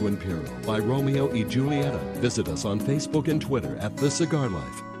Nicaraguan Puro by Romeo y Julieta. Visit us on Facebook and Twitter at The Cigar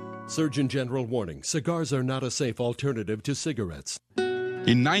Life. Surgeon General warning, cigars are not a safe alternative to cigarettes.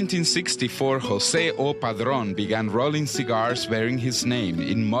 In 1964, Jose O. Padron began rolling cigars bearing his name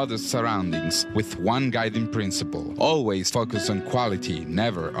in modest surroundings with one guiding principle: always focus on quality,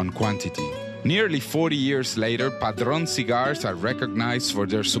 never on quantity. Nearly 40 years later, Padron cigars are recognized for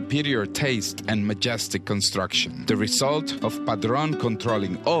their superior taste and majestic construction, the result of Padron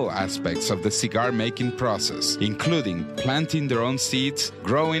controlling all aspects of the cigar-making process, including planting their own seeds,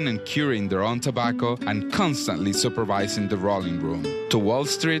 growing and curing their own tobacco, and constantly supervising the rolling room. To Wall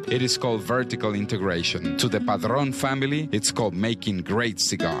Street, it is called vertical integration. To the Padron family, it's called making great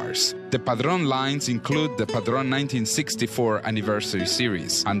cigars. The Padron lines include the Padron 1964 Anniversary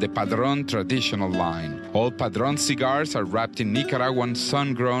Series and the Padron Traditional line. All Padron cigars are wrapped in Nicaraguan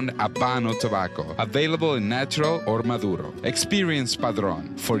sun-grown Habano tobacco, available in natural or Maduro. Experience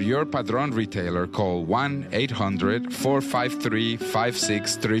Padron. For your Padron retailer, call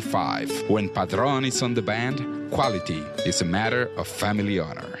 1-800-453-5635. When Padron is on the band, quality is a matter of family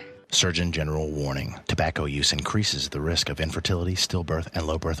honor. Surgeon General warning: tobacco use increases the risk of infertility, stillbirth, and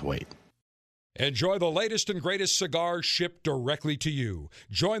low birth weight. Enjoy the latest and greatest cigars shipped directly to you.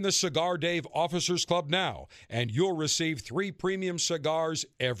 Join the Cigar Dave Officers Club now, and you'll receive 3 premium cigars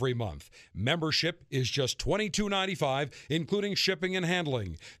every month. Membership is just $22.95, including shipping and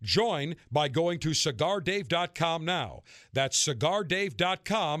handling. Join by going to CigarDave.com now. That's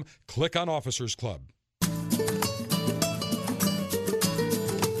CigarDave.com. Click on Officers Club.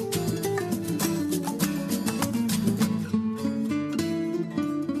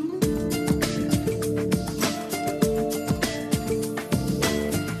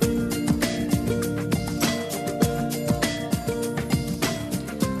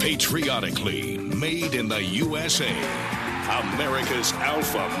 Patriotically made in the USA, America's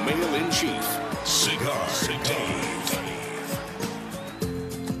alpha male-in-chief, Cigar Dave.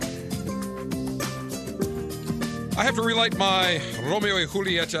 I have to relight my Romeo y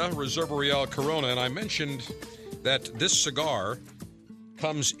Julieta Reserva Real Corona, and I mentioned that this cigar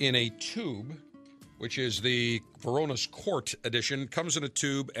comes in a tube, which is the Verona's Court edition. Comes in a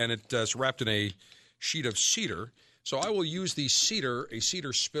tube, and it's wrapped in a sheet of cedar. So I will use a cedar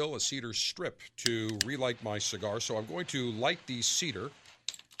spill, a cedar strip to relight my cigar. So I'm going to light the cedar.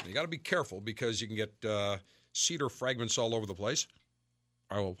 And you got to be careful because you can get cedar fragments all over the place.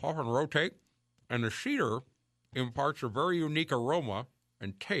 I will puff and rotate, and the cedar imparts a very unique aroma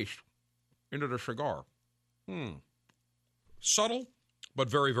and taste into the cigar. Subtle,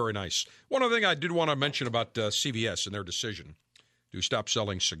 but very, very nice. One other thing I did want to mention about CVS and their decision to stop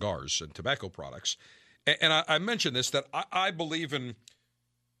selling cigars and tobacco products. And I mentioned this, that I believe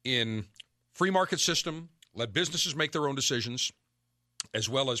in free market system, let businesses make their own decisions, as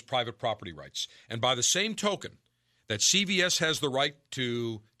well as private property rights. And by the same token that CVS has the right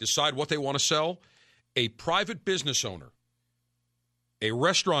to decide what they want to sell, a private business owner, a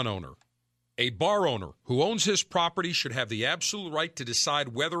restaurant owner, A bar owner who owns his property should have the absolute right to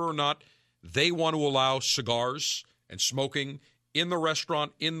decide whether or not they want to allow cigars and smoking in the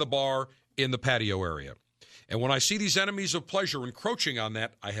restaurant, in the bar, in the patio area. And when I see these enemies of pleasure encroaching on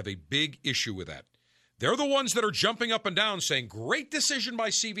that, I have a big issue with that. They're the ones that are jumping up and down saying, great decision by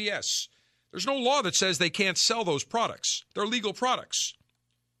CVS. There's no law that says they can't sell those products. They're legal products.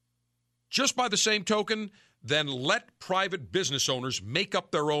 Just by the same token, then let private business owners make up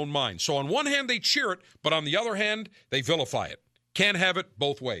their own mind. So on one hand, they cheer it, but on the other hand, they vilify it. Can't have it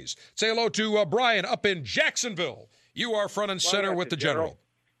both ways. Say hello to Brian up in Jacksonville. You are front and center with the General.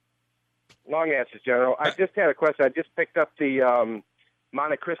 Long answers, General. I just had a question. I just picked up the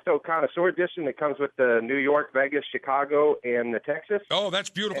Monte Cristo Connoisseur Edition that comes with the New York, Vegas, Chicago, and the Texas. Oh, that's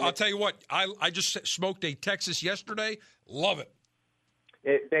beautiful. I'll tell you what. I just smoked a Texas yesterday. Love it.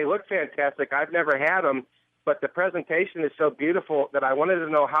 They look fantastic. I've never had them, but the presentation is so beautiful that I wanted to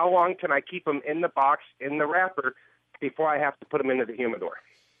know how long can I keep them in the box, in the wrapper, before I have to put them into the humidor?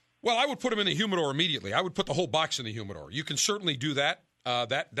 Well, I would put them in the humidor immediately. I would put the whole box in the humidor. You can certainly do that.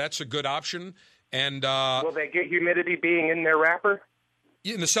 That's a good option. And will they get humidity being in their wrapper?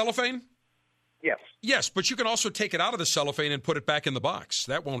 In the cellophane? Yes. Yes, but you can also take it out of the cellophane and put it back in the box.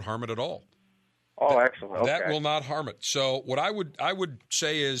 That won't harm it at all. Oh, excellent. Okay. That will not harm it. So what I would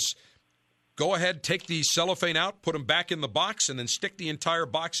say is go ahead, take the cellophane out, put them back in the box, and then stick the entire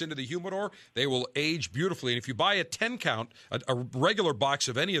box into the humidor. They will age beautifully. And if you buy a 10-count, a regular box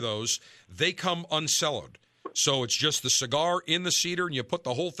of any of those, they come uncellowed. So it's just the cigar in the cedar, and you put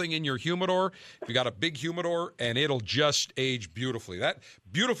the whole thing in your humidor. If you got a big humidor, and it'll just age beautifully. That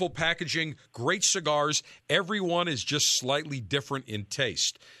beautiful packaging, great cigars. Every one is just slightly different in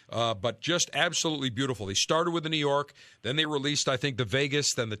taste, but just absolutely beautiful. They started with the New York, then they released, I think, the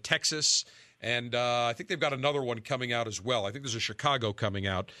Vegas, then the Texas. And I think they've got another one coming out as well. I think there's a Chicago coming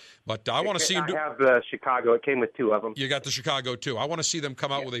out. But I want to see them I have the Chicago. It came with two of them. You got the Chicago, too. I want to see them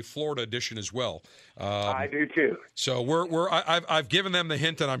come out with a Florida edition as well. I do, too. So I've given them the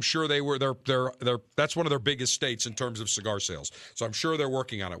hint, and I'm sure that's one of their biggest states in terms of cigar sales. So I'm sure they're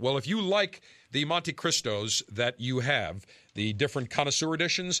working on it. Well, if you like the Monte Cristos that you have, the different connoisseur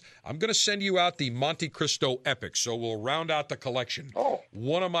editions, I'm going to send you out the Monte Cristo Epic, so we'll round out the collection. Oh,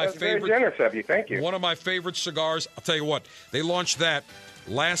 one of my favorite. Very generous of you. Thank you. One of my favorite cigars. I'll tell you what, they launched that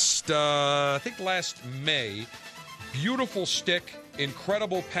last May. Beautiful stick,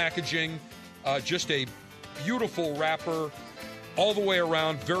 incredible packaging, just a beautiful wrapper. All the way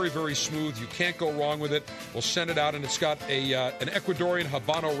around, very, very smooth. You can't go wrong with it. We'll send it out, and it's got an Ecuadorian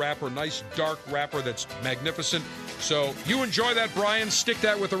Habano wrapper, nice dark wrapper that's magnificent. So you enjoy that, Brian. Stick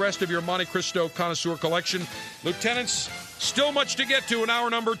that with the rest of your Monte Cristo Connoisseur collection. Lieutenants, still much to get to in hour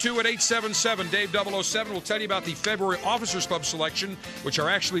number 2 at 877. Dave 007 will tell you about the February Officers Club selection, which are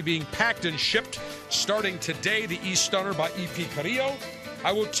actually being packed and shipped starting today. The East Stunner by E.P. Carrillo.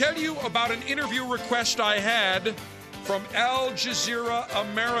 I will tell you about an interview request I had from Al Jazeera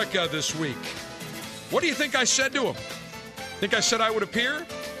America this week. What do you think I said to him? Think I said I would appear?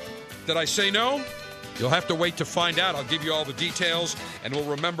 Did I say no? You'll have to wait to find out. I'll give you all the details, and we'll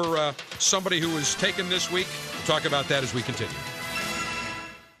remember somebody who was taken this week. We'll talk about that as we continue.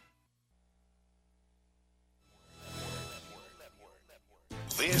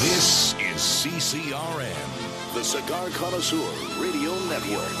 This is CCRN, the Cigar Connoisseur Radio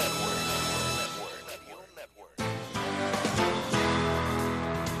Network.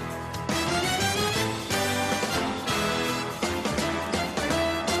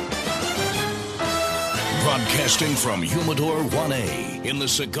 Broadcasting from Humidor 1A in the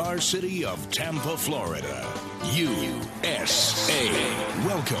cigar city of Tampa, Florida, USA.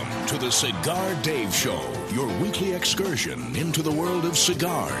 Welcome to the Cigar Dave Show, your weekly excursion into the world of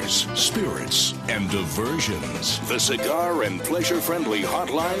cigars, spirits, and diversions. The cigar and pleasure-friendly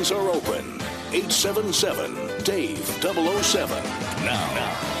hotlines are open. 877-DAVE-007.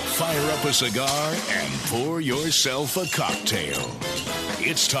 Now, fire up a cigar and pour yourself a cocktail.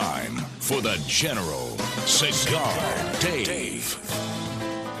 It's time for the General Cigar Dave.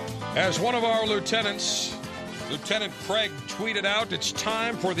 As one of our lieutenants, Lieutenant Craig, tweeted out, it's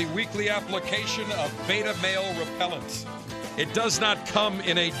time for the weekly application of beta male repellent. It does not come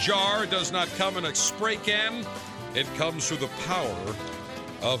in a jar, it does not come in a spray can. It comes through the power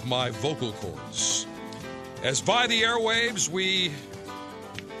of my vocal cords. As by the airwaves, we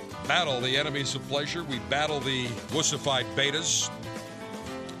battle the enemies of pleasure, we battle the wussified betas,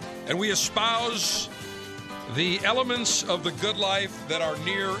 and we espouse the elements of the good life that are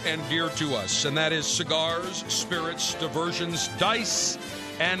near and dear to us, and that is cigars, spirits, diversions, dice,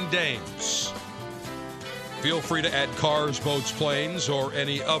 and dames. Feel free to add cars, boats, planes, or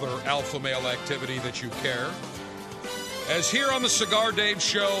any other alpha male activity that you care. As here on the Cigar Dave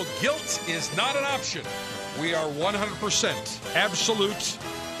Show, guilt is not an option. We are 100% absolute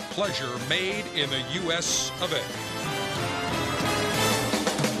pleasure made in the U.S. of A.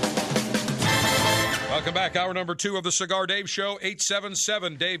 Welcome back. Hour number 2 of the Cigar Dave Show.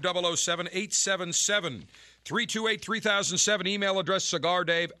 877-DAVE-007. 877-328-3007. Email address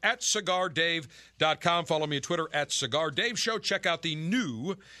cigardave@cigardave.com. Follow me on Twitter @CigarDaveShow. Check out the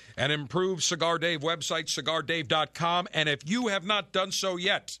new and improved Cigar Dave website, cigardave.com. And if you have not done so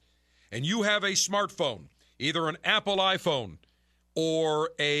yet, and you have a smartphone, either an Apple iPhone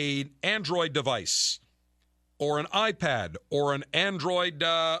or an Android device or an iPad or an Android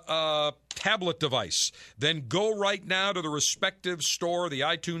tablet device, then go right now to the respective store, the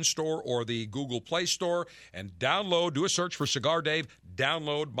iTunes store or the Google Play Store, and do a search for Cigar Dave.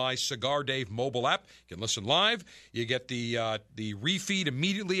 Download my Cigar Dave mobile app. You can listen live. You get the refeed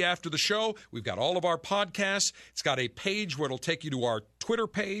immediately after the show. We've got all of our podcasts. It's got a page where it'll take you to our Twitter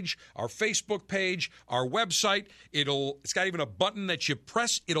page, our Facebook page, our website. It's got even a button that you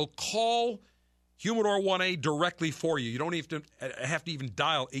press. It'll call Humidor 1A directly for you. You don't even have to even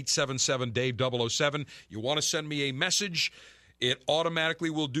dial 877-DAVE-007. You want to send me a message, it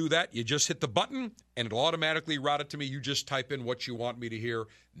automatically will do that. You just hit the button, and it'll automatically route it to me. You just type in what you want me to hear,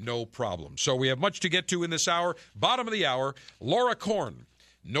 no problem. So we have much to get to in this hour. Bottom of the hour, Laura Korn,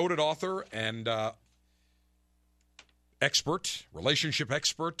 noted author and expert, relationship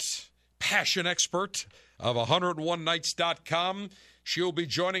expert, passion expert of 101nights.com. She'll be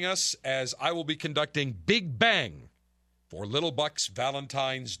joining us as I will be conducting Big Bang for Little Buck's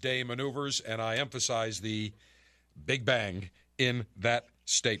Valentine's Day maneuvers, and I emphasize the Big Bang in that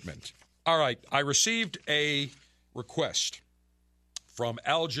statement. All right, I received a request from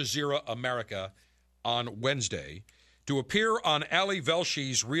Al Jazeera America on Wednesday to appear on Ali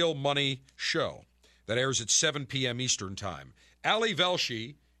Velshi's Real Money show that airs at 7 p.m. Eastern Time. Ali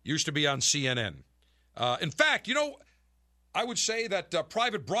Velshi used to be on CNN. In fact, I would say that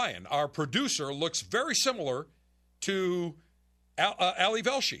Private Brian, our producer, looks very similar to Ali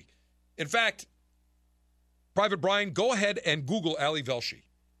Velshi. In fact, Private Brian, go ahead and Google Ali Velshi.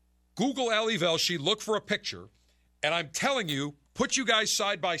 Google Ali Velshi, look for a picture, and I'm telling you, put you guys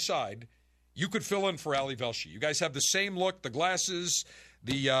side by side, you could fill in for Ali Velshi. You guys have the same look, the glasses,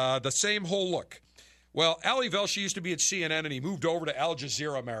 the same whole look. Well, Ali Velshi used to be at CNN, and he moved over to Al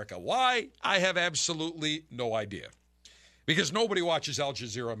Jazeera America. Why? I have absolutely no idea. Because nobody watches Al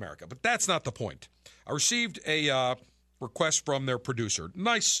Jazeera America. But that's not the point. I received a request from their producer.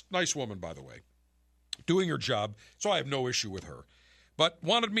 Nice woman, by the way. Doing her job, so I have no issue with her. But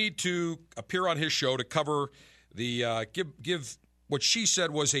wanted me to appear on his show to cover the, give what she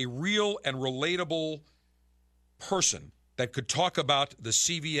said was a real and relatable person that could talk about the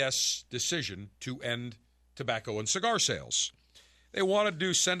CVS decision to end tobacco and cigar sales. They wanted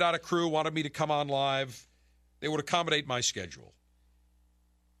to send out a crew, wanted me to come on live. They would accommodate my schedule.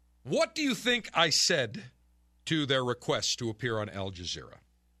 What do you think I said to their request to appear on Al Jazeera?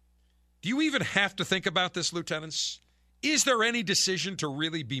 Do you even have to think about this, lieutenants? Is there any decision to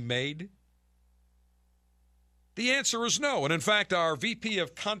really be made? The answer is no. And in fact, our VP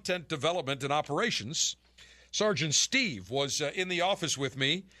of Content Development and Operations, Sergeant Steve, was in the office with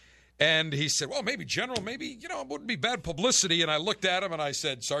me. And he said, well, maybe, General, it wouldn't be bad publicity. And I looked at him and I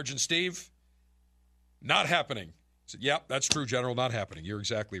said, Sergeant Steve, not happening. I said, yep, that's true, General, not happening. You're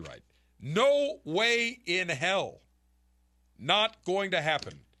exactly right. No way in hell. Not going to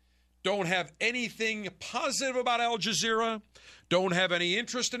happen. Don't have anything positive about Al Jazeera. Don't have any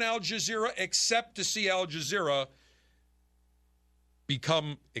interest in Al Jazeera except to see Al Jazeera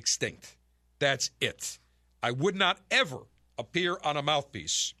become extinct. That's it. I would not ever appear on a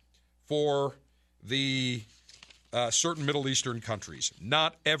mouthpiece for the certain Middle Eastern countries.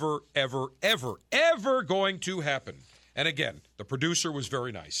 Not ever, ever, ever, ever going to happen. And again, the producer was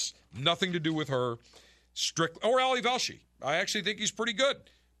very nice. Nothing to do with her. Or Ali Velshi. I actually think he's pretty good.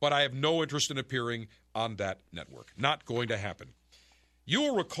 But I have no interest in appearing on that network. Not going to happen.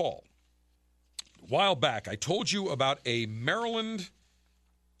 You'll recall, a while back, I told you about a Maryland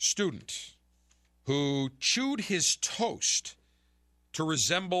student who chewed his toast to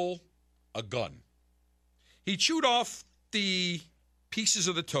resemble a gun. He chewed off the pieces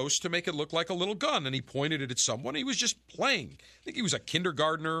of the toast to make it look like a little gun, and he pointed it at someone. He was just playing. I think he was a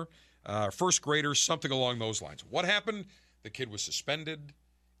kindergartner, first grader, something along those lines. What happened? The kid was suspended.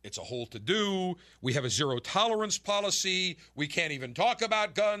 It's a whole to-do. We have a zero-tolerance policy. We can't even talk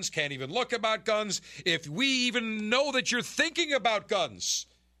about guns, can't even look about guns. If we even know that you're thinking about guns,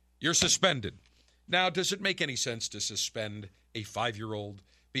 you're suspended. Now, does it make any sense to suspend a 5-year-old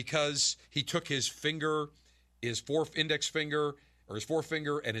because he took his finger, his index finger, or his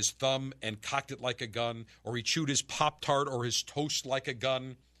forefinger and his thumb and cocked it like a gun, or he chewed his Pop-Tart or his toast like a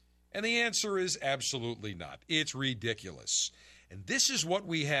gun? And the answer is absolutely not. It's ridiculous. And this is what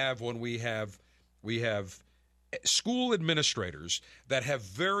we have when we have school administrators that have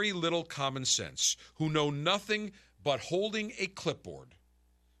very little common sense, who know nothing but holding a clipboard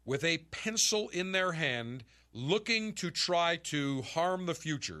with a pencil in their hand, looking to try to harm the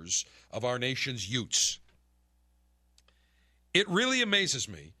futures of our nation's youths. It really amazes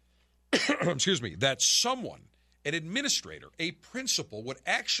me, excuse me, that someone, an administrator, a principal,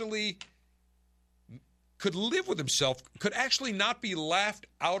 could live with himself, could actually not be laughed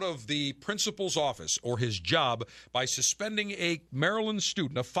out of the principal's office or his job by suspending a Maryland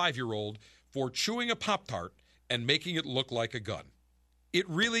student, a 5-year-old, for chewing a Pop-Tart and making it look like a gun. It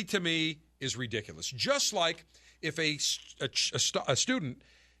really, to me, is ridiculous. Just like if a student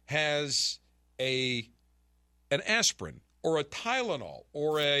has an aspirin or a Tylenol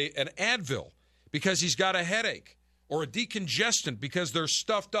or an Advil because he's got a headache, or a decongestant because they're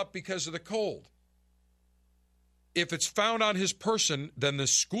stuffed up because of the cold. If it's found on his person, then the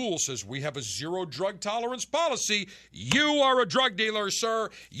school says, we have a zero drug tolerance policy. You are a drug dealer, sir.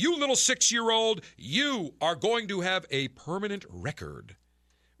 You little 6-year-old, you are going to have a permanent record.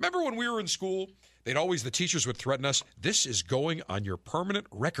 Remember when we were in school, the teachers would threaten us, this is going on your permanent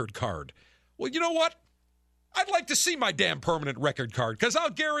record card. Well, you know what? I'd like to see my damn permanent record card, because I'll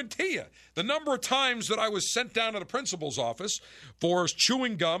guarantee you the number of times that I was sent down to the principal's office for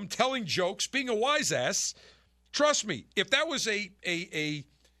chewing gum, telling jokes, being a wise ass. Trust me, if that was an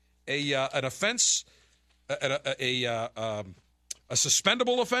offense, a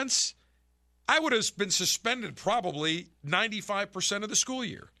suspendable offense, I would have been suspended probably 95% of the school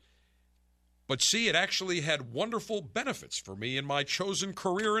year. But see, it actually had wonderful benefits for me in my chosen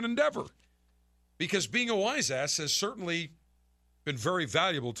career and endeavor, because being a wise ass has certainly been very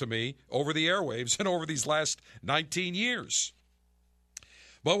valuable to me over the airwaves and over these last 19 years.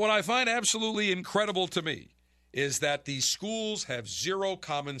 But what I find absolutely incredible to me is that these schools have zero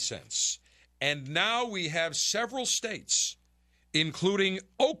common sense. And now we have several states, including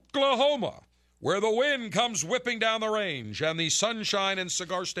Oklahoma, where the wind comes whipping down the range, and the sunshine and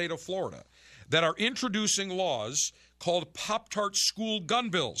cigar state of Florida, that are introducing laws called Pop-Tart school gun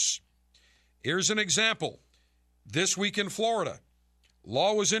bills. Here's an example. This week in Florida,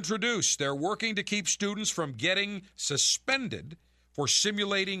 law was introduced. They're working to keep students from getting suspended for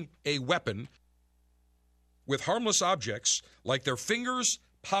simulating a weapon with harmless objects like their fingers,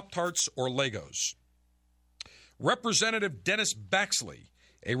 Pop-Tarts, or Legos. Representative Dennis Baxley,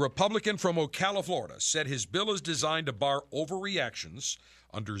 a Republican from Ocala, Florida, said his bill is designed to bar overreactions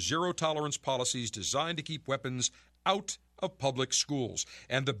under zero-tolerance policies designed to keep weapons out of public schools.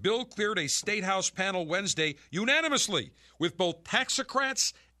 And the bill cleared a State House panel Wednesday unanimously with both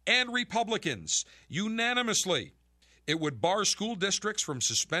taxocrats and Republicans. Unanimously. It would bar school districts from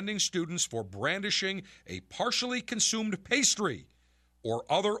suspending students for brandishing a partially consumed pastry or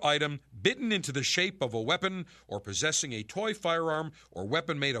other item bitten into the shape of a weapon, or possessing a toy firearm or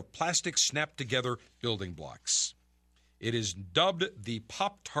weapon made of plastic snapped-together building blocks. It is dubbed the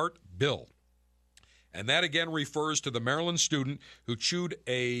Pop-Tart Bill. And that again refers to the Maryland student who chewed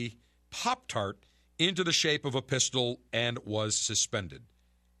a Pop-Tart into the shape of a pistol and was suspended.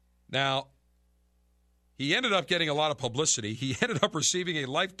 Now, he ended up getting a lot of publicity. He ended up receiving a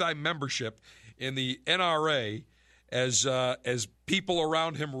lifetime membership in the NRA as people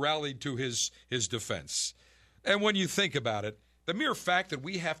around him rallied to his defense. And when you think about it, the mere fact that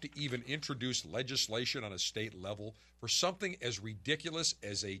we have to even introduce legislation on a state level for something as ridiculous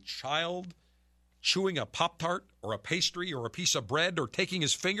as a child chewing a Pop-Tart or a pastry or a piece of bread or taking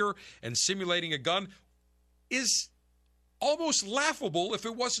his finger and simulating a gun is almost laughable if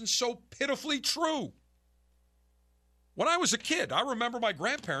it wasn't so pitifully true. When I was a kid, I remember my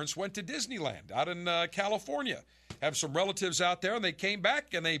grandparents went to Disneyland out in California. Have some relatives out there, and they came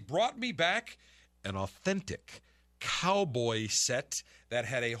back and they brought me back an authentic cowboy set that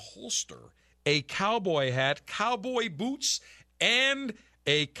had a holster, a cowboy hat, cowboy boots, and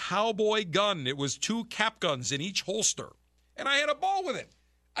a cowboy gun. It was 2 cap guns in each holster. And I had a ball with it.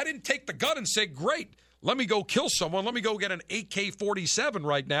 I didn't take the gun and say, great, let me go kill someone. Let me go get an AK-47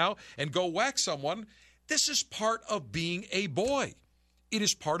 right now and go whack someone. This is part of being a boy. It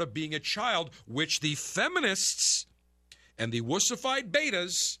is part of being a child, which the feminists and the wussified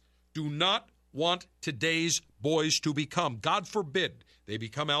betas do not want today's boys to become. God forbid they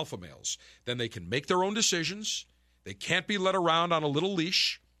become alpha males. Then they can make their own decisions. They can't be led around on a little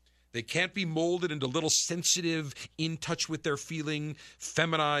leash. They can't be molded into little sensitive, in touch with their feeling,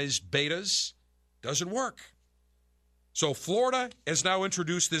 feminized betas. Doesn't work. So Florida has now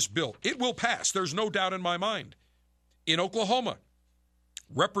introduced this bill. It will pass. There's no doubt in my mind. In Oklahoma,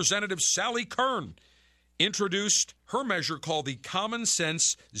 Representative Sally Kern introduced her measure called the Common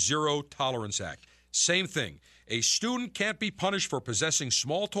Sense Zero Tolerance Act. Same thing. A student can't be punished for possessing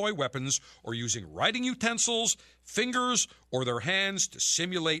small toy weapons or using writing utensils, fingers, or their hands to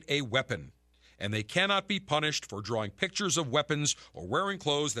simulate a weapon. And they cannot be punished for drawing pictures of weapons or wearing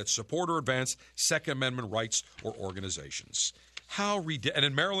clothes that support or advance Second Amendment rights or organizations. And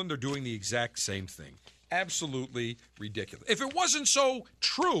in Maryland, they're doing the exact same thing. Absolutely ridiculous. If it wasn't so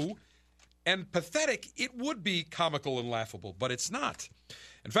true and pathetic, it would be comical and laughable, but it's not.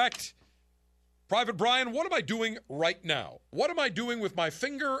 In fact, Private Brian, what am I doing right now? What am I doing with my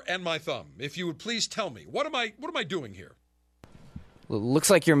finger and my thumb? If you would please tell me. What am I doing here? Well, it looks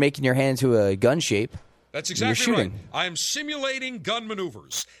like you're making your hand to a gun shape. That's exactly right. I am simulating gun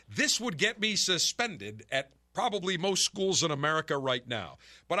maneuvers. This would get me suspended at probably most schools in America right now.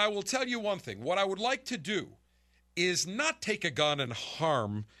 But I will tell you one thing. What I would like to do is not take a gun and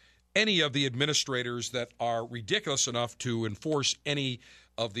harm any of the administrators that are ridiculous enough to enforce any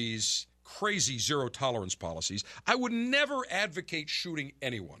of these crazy zero tolerance policies. I would never advocate shooting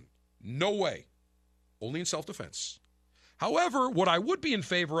anyone. No way. Only in self-defense. However, what I would be in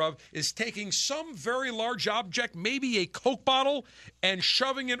favor of is taking some very large object, maybe a Coke bottle, and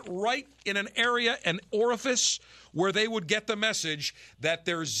shoving it right in an area, an orifice, where they would get the message that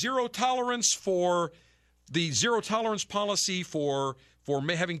there's zero tolerance for the zero tolerance policy for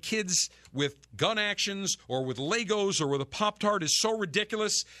having kids with gun actions or with Legos or with a Pop-Tart is so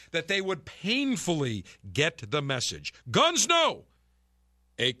ridiculous that they would painfully get the message. Guns, no!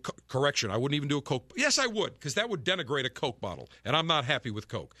 Correction, I wouldn't even do a Coke. Yes, I would, because that would denigrate a Coke bottle, and I'm not happy with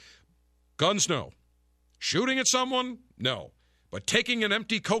Coke. Guns, no. Shooting at someone, no. But taking an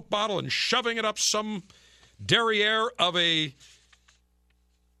empty Coke bottle and shoving it up some derriere of a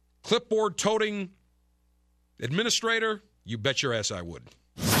clipboard-toting administrator, you bet your ass I would.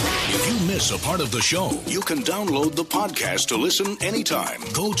 If you miss a part of the show, you can download the podcast to listen anytime.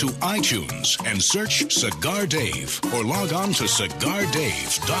 Go to iTunes and search Cigar Dave or log on to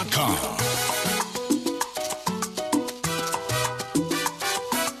CigarDave.com.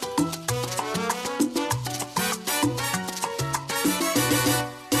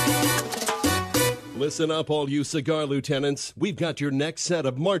 Listen up, all you cigar lieutenants. We've got your next set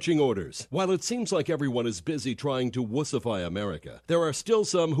of marching orders. While it seems like everyone is busy trying to wussify America, there are still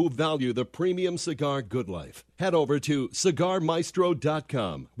some who value the premium cigar good life. Head over to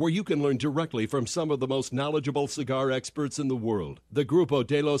CigarMaestro.com, where you can learn directly from some of the most knowledgeable cigar experts in the world. The Grupo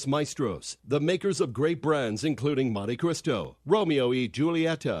de los Maestros, the makers of great brands including Monte Cristo, Romeo y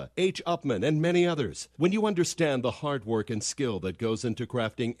Julieta, H. Upmann, and many others. When you understand the hard work and skill that goes into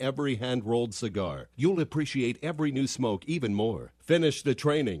crafting every hand-rolled cigar, you'll appreciate every new smoke even more. Finish the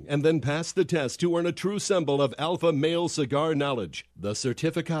training and then pass the test to earn a true symbol of alpha male cigar knowledge, the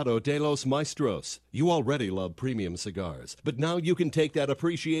Certificado de los Maestros. You already love premium cigars, but now you can take that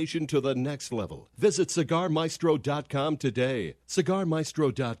appreciation to the next level. Visit CigarMaestro.com today.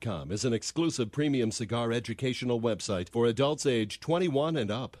 CigarMaestro.com is an exclusive premium cigar educational website for adults age 21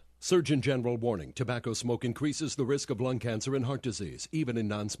 and up. Surgeon General warning, tobacco smoke increases the risk of lung cancer and heart disease, even in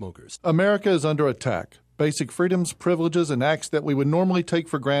non-smokers. America is under attack. Basic freedoms, privileges, and acts that we would normally take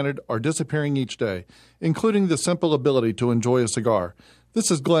for granted are disappearing each day, including the simple ability to enjoy a cigar. This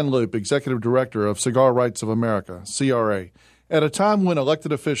is Glenn Loop, Executive Director of Cigar Rights of America, CRA. At a time when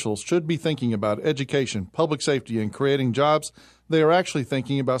elected officials should be thinking about education, public safety, and creating jobs, they are actually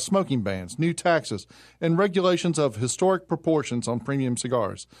thinking about smoking bans, new taxes, and regulations of historic proportions on premium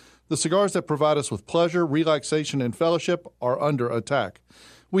cigars. The cigars that provide us with pleasure, relaxation, and fellowship are under attack.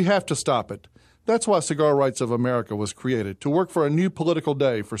 We have to stop it. That's why Cigar Rights of America was created, to work for a new political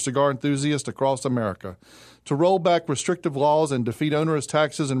day for cigar enthusiasts across America, to roll back restrictive laws and defeat onerous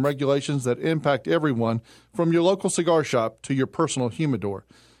taxes and regulations that impact everyone from your local cigar shop to your personal humidor.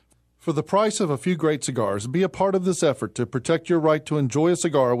 For the price of a few great cigars, be a part of this effort to protect your right to enjoy a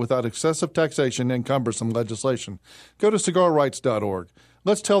cigar without excessive taxation and cumbersome legislation. Go to cigarrights.org.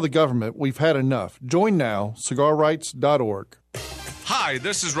 Let's tell the government we've had enough. Join now, cigarrights.org. Hi,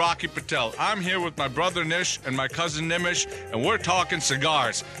 this is Rocky Patel. I'm here with my brother Nish and my cousin Nimish, and we're talking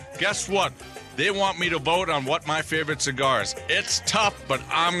cigars. Guess what? They want me to vote on what my favorite cigar is. It's tough, but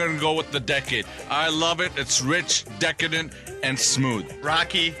I'm going to go with the Decade. I love it. It's rich, decadent, and smooth.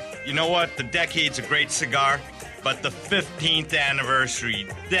 Rocky, you know what? The Decade's a great cigar, but the 15th anniversary,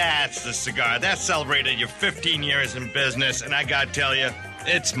 that's the cigar. That celebrated your 15 years in business, and I got to tell you,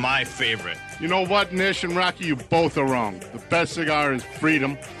 It's my favorite. You know what, Nish and Rocky? You both are wrong. The best cigar is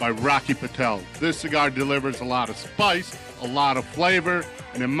Freedom by Rocky Patel. This cigar delivers a lot of spice, a lot of flavor,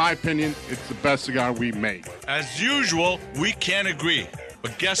 and in my opinion, it's the best cigar we make. As usual, we can't agree.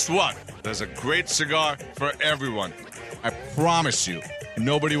 But guess what? There's a great cigar for everyone. I promise you,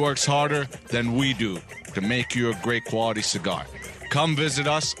 nobody works harder than we do to make you a great quality cigar. Come visit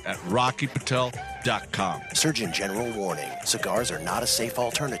us at RockyPatel.com. Surgeon General warning: cigars are not a safe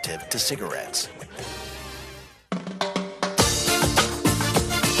alternative to cigarettes.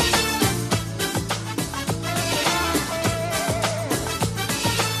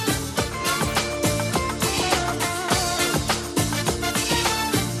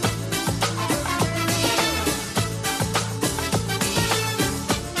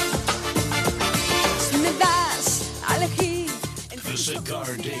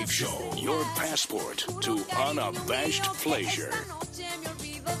 Cigar Dave Show, your passport to unabashed pleasure.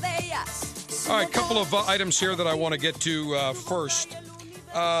 All right, couple of items here that I want to get to first.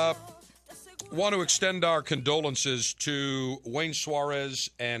 Want to extend our condolences to Wayne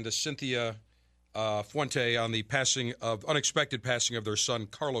Suarez and Cynthia Fuente on the unexpected passing of their son,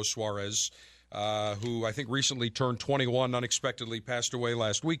 Carlos Suarez, who I think recently turned 21, unexpectedly passed away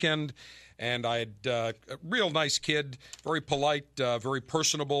last weekend. And I had a real nice kid, very polite, very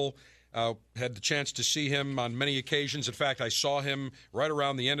personable. Had the chance to see him on many occasions. In fact, I saw him right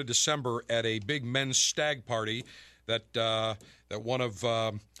around the end of December at a big men's stag party that one of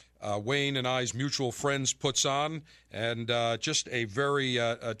Wayne and I's mutual friends puts on, and just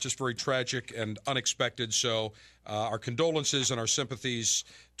very tragic and unexpected. So our condolences and our sympathies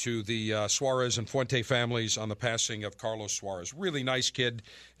to the Suarez and Fuente families on the passing of Carlos Suarez. Really nice kid,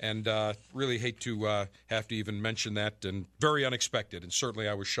 and really hate to have to even mention that, and very unexpected. And certainly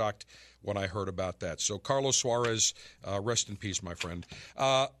I was shocked when I heard about that. So Carlos Suarez, rest in peace, my friend.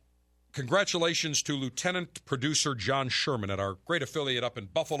 Congratulations to Lieutenant Producer John Sherman at our great affiliate up in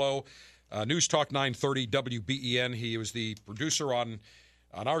Buffalo, News Talk 930 WBEN. He was the producer on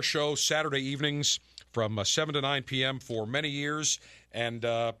our show Saturday evenings from 7 to 9 p.m. for many years. And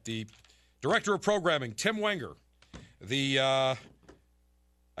the Director of Programming, Tim Wenger,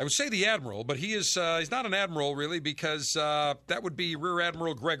 I would say the Admiral, but he's not an Admiral really, because that would be Rear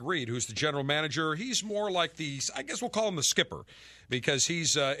Admiral Greg Reed, who's the General Manager. He's more like I guess we'll call him the skipper, because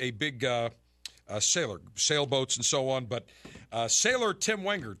he's a big sailor, sailboats and so on. But Sailor Tim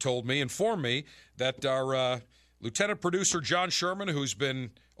Wenger informed me that our Lieutenant Producer John Sherman, who's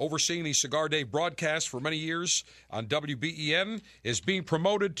been overseeing the Cigar Dave broadcast for many years on WBEN, is being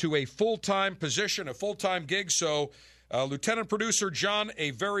promoted to a full-time position, a full-time gig. So Lieutenant Producer John,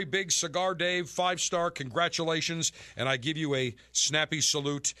 a very big Cigar Dave 5-star congratulations, and I give you a snappy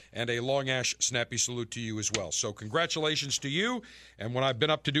salute and a Long Ash snappy salute to you as well. So congratulations to you, and when I've been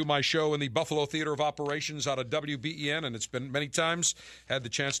up to do my show in the Buffalo Theater of Operations out of WBEN, and it's been many times, had the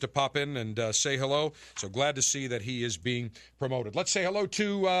chance to pop in and say hello, so glad to see that he is being promoted. Let's say hello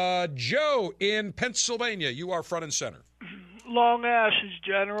to Joe in Pennsylvania. You are front and center. Long Ash's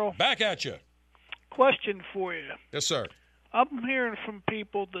General. Back at you. Question for you. Yes, sir. I'm hearing from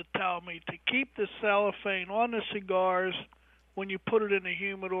people that tell me to keep the cellophane on the cigars when you put it in the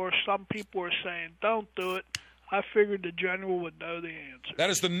humidor. Some people are saying don't do it. I figured the General would know the answer. That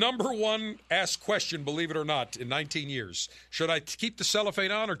is the number one asked question, believe it or not, in 19 years. Should I keep the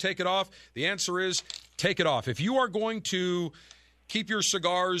cellophane on or take it off? The answer is take it off. If you are going to keep your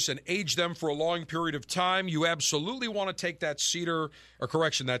cigars and age them for a long period of time, you absolutely want to take that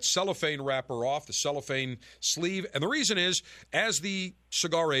that cellophane wrapper off, the cellophane sleeve. And the reason is, as the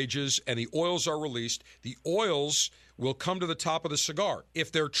cigar ages and the oils are released, the oils will come to the top of the cigar.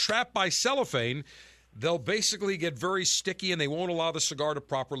 If they're trapped by cellophane, they'll basically get very sticky and they won't allow the cigar to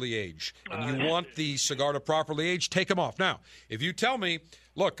properly age. And you want the cigar to properly age, take them off. Now, if you tell me,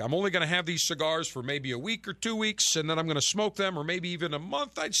 look, I'm only going to have these cigars for maybe a week or 2 weeks, and then I'm going to smoke them, or maybe even a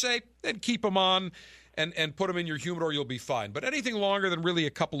month, I'd say, then keep them on and put them in your humidor, you'll be fine. But anything longer than really a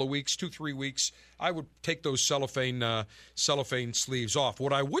couple of weeks, 2-3 weeks, I would take those cellophane sleeves off.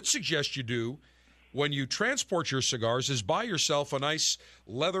 What I would suggest you do when you transport your cigars is buy yourself a nice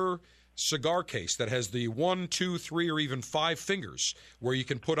leather cigar case that has the 1, 2, 3, or even 5 fingers, where you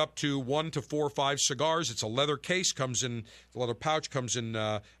can put up to 1 to 4 or 5 cigars. It's a leather case, the leather pouch comes in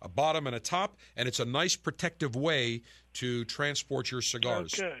a bottom and a top, and it's a nice protective way to transport your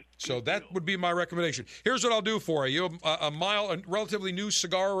cigars. Okay. So that would be my recommendation. Here's what I'll do for you. A relatively new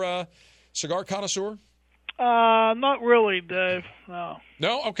cigar connoisseur? Not really, Dave. No.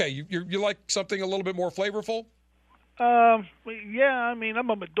 No? Okay. You like something a little bit more flavorful? Yeah, I mean, I'm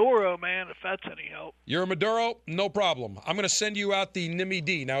a Maduro man, if that's any help. You're a Maduro? No problem. I'm going to send you out the Nimi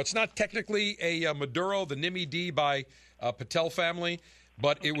D. Now, it's not technically a Maduro, the Nimi D by Patel family,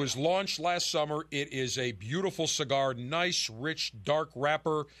 but it was launched last summer. It is a beautiful cigar, nice, rich, dark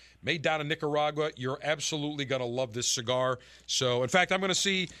wrapper, made down in Nicaragua. You're absolutely going to love this cigar. So, in fact, I'm going to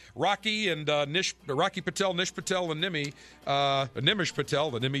see Rocky and Rocky Patel, Nish Patel, and Nimish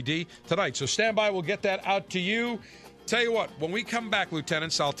Patel, the Nimi D, tonight. So stand by. We'll get that out to you. Tell you what, when we come back,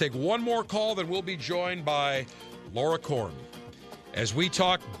 Lieutenants, I'll take one more call, then we'll be joined by Laura Korn as we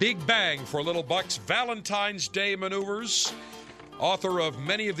talk Big Bang for Little Bucks, Valentine's Day maneuvers, author of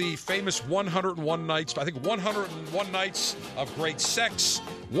many of the famous 101 Nights, I think 101 Nights of Great Sex,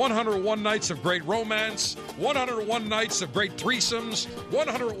 101 Nights of Great Romance, 101 Nights of Great Threesomes,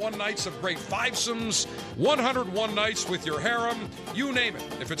 101 Nights of Great Fivesomes, 101 Nights with Your Harem, you name it.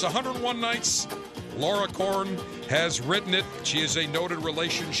 If it's 101 Nights, Laura Korn has written it. She is a noted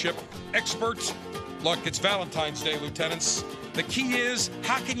relationship expert. Look, it's Valentine's Day, Lieutenants. The key is,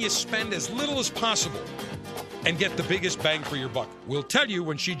 how can you spend as little as possible and get the biggest bang for your buck? We'll tell you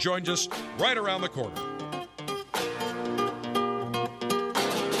when she joins us right around the corner.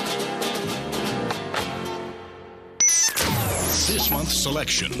 This month's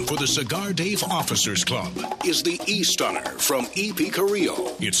selection for the Cigar Dave Officers Club is the E-Stunner from E.P.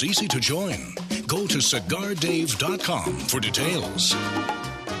 Carrillo. It's easy to join. Go to CigarDave.com for details.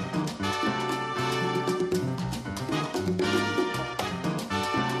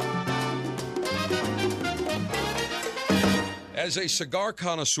 As a cigar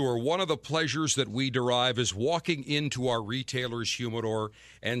connoisseur, one of the pleasures that we derive is walking into our retailer's humidor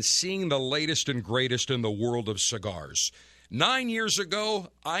and seeing the latest and greatest in the world of cigars. 9 years ago,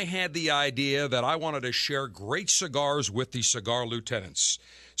 I had the idea that I wanted to share great cigars with the Cigar Lieutenants.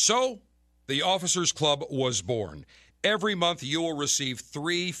 So, the Officers Club was born. Every month, you will receive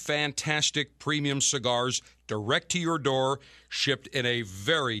 3 fantastic premium cigars direct to your door, shipped in a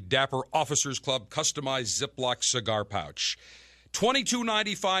very dapper Officers Club customized Ziploc cigar pouch.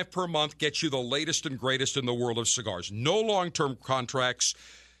 $22.95 per month gets you the latest and greatest in the world of cigars. No long-term contracts.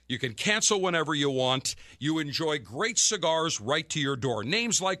 You can cancel whenever you want. You enjoy great cigars right to your door.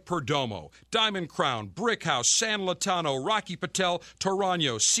 Names like Perdomo, Diamond Crown, Brickhouse, San Latano, Rocky Patel,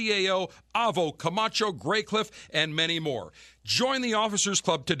 Torano, CAO, Avo, Camacho, Graycliff, and many more. Join the Officers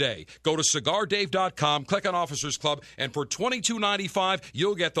Club today. Go to CigarDave.com, click on Officers Club, and for $22.95,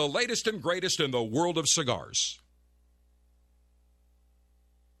 you'll get the latest and greatest in the world of cigars.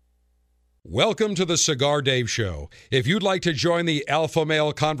 Welcome to the Cigar Dave Show. If you'd like to join the Alpha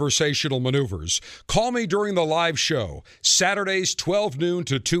Male Conversational Maneuvers, call me during the live show, Saturdays 12 noon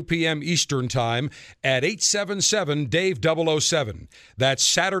to 2 p.m. Eastern Time at 877-DAVE-007. That's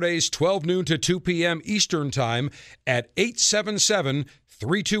Saturdays 12 noon to 2 p.m. Eastern Time at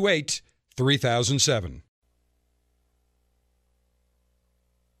 877-328-3007.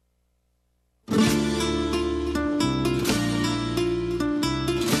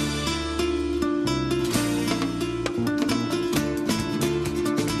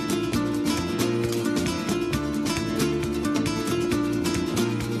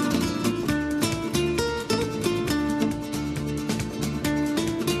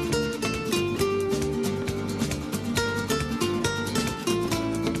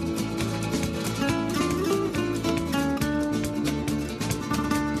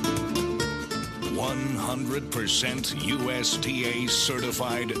 USDA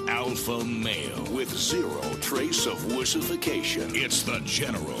certified alpha male with zero trace of wussification. It's the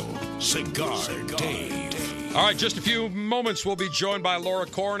General Cigar Dave. All right, just a few moments. We'll be joined by Laura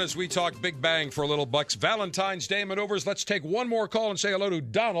Korn as we talk Big Bang for Little Bucks. Valentine's Day maneuvers. Let's take one more call and say hello to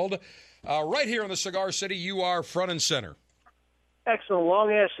Donald. Right here in the Cigar City, you are front and center. Excellent.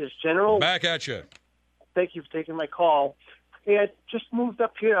 Long asses, General. Back at you. Thank you for taking my call. Hey, I just moved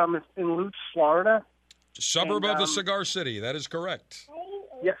up here. I'm in Lutz, Florida. Suburb of the Cigar City. That is correct.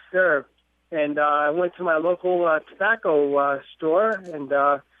 Yes, sir. And I went to my local tobacco store and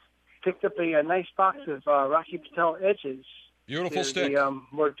picked up a nice box of Rocky Patel Edges. Beautiful stick. The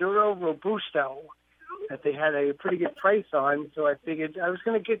Maduro Robusto that they had a pretty good price on. So I figured I was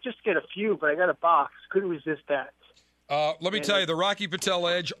going to get a few, but I got a box. Couldn't resist that. Let me tell you, the Rocky Patel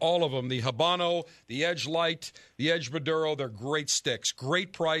Edge, all of them, the Habano, the Edge Light, the Edge Maduro, they're great sticks.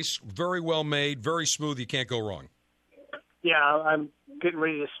 Great price, very well made, very smooth. You can't go wrong. Yeah, I'm getting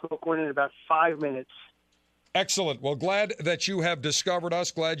ready to smoke one in about 5 minutes. Excellent. Well, glad that you have discovered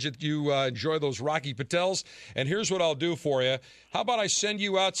us. Glad that you enjoy those Rocky Patels. And here's what I'll do for you. How about I send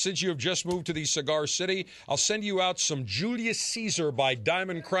you out, since you have just moved to the Cigar City, I'll send you out some Julius Caesar by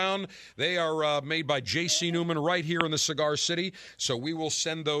Diamond Crown. They are made by J.C. Newman right here in the Cigar City. So we will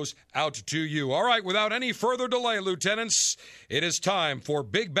send those out to you. All right, without any further delay, Lieutenants, it is time for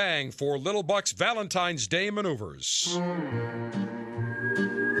Big Bang for Little Buck's Valentine's Day maneuvers.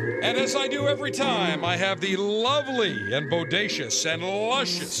 And as I do every time, I have the lovely and bodacious and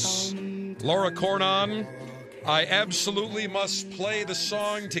luscious Laura Cornon. I absolutely must play the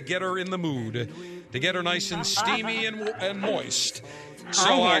song to get her in the mood, to get her nice and steamy and moist.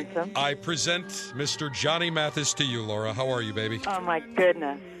 So I present Mr. Johnny Mathis to you, Laura. How are you, baby? Oh, my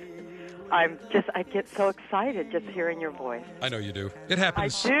goodness. I get so excited just hearing your voice. I know you do. It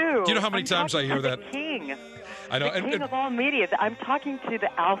happens. I do. Do you know how many times I hear that? The king. I know. The king of all media. I'm talking to the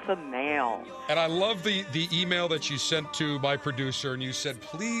alpha male. And I love the email that you sent to my producer, and you said,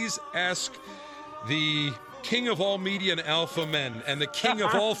 please ask the king of all media and alpha men and the king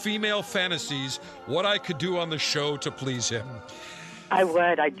of all female fantasies what I could do on the show to please him. I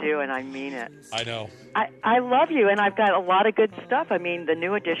would. I do, and I mean it. I know. I love you, and I've got a lot of good stuff. I mean, the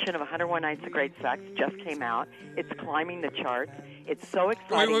new edition of 101 Nights of Great Sex just came out. It's climbing the charts. It's so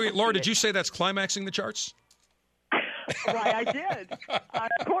exciting. Wait. Laura, did you say that's climaxing the charts? Why, I did.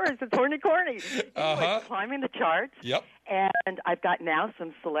 Of course, it's horny corny. It's climbing the charts. Yep. And I've got now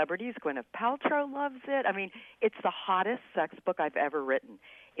some celebrities. Gwyneth Paltrow loves it. I mean, it's the hottest sex book I've ever written.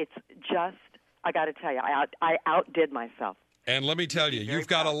 It's just, I got to tell you, I outdid myself. And let me tell you, you've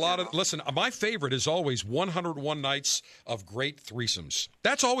got a lot of. Listen, my favorite is always 101 Nights of Great Threesomes.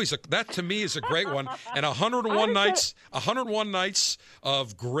 That's always that to me is a great one. And 101 nights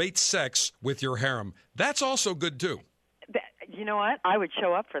of great sex with your harem. That's also good too. You know what? I would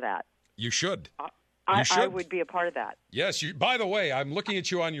show up for that. You should. I would be a part of that. Yes. By the way, I'm looking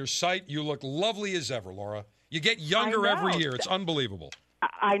at you on your site. You look lovely as ever, Laura. You get younger every year. It's unbelievable.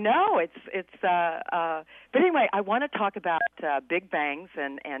 I know but anyway, I want to talk about Big Bangs,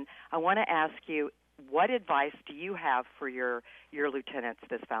 and I want to ask you, what advice do you have for your lieutenants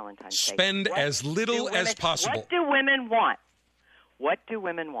this Valentine's Day? Spend as little as possible. What do women want? What do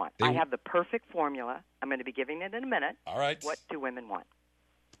women want? I have the perfect formula. I'm going to be giving it in a minute. All right. What do women want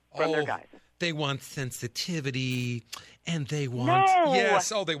from their guys? They want sensitivity, and they want... No.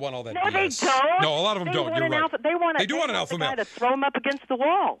 Yes. Oh, they want all that No, BS. they don't. No, a lot of them don't. You're right. They do want an alpha male. To throw them up against the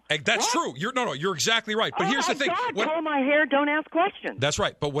wall. That's true. You're exactly right. But here's the thing. Pull my hair, don't ask questions. That's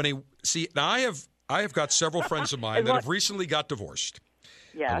right. But now I have got several friends of mine that have recently got divorced.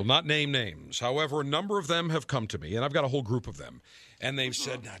 Yes. I will not name names. However, a number of them have come to me, and I've got a whole group of them. And they've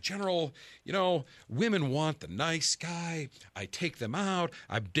said, now, General, women want the nice guy. I take them out.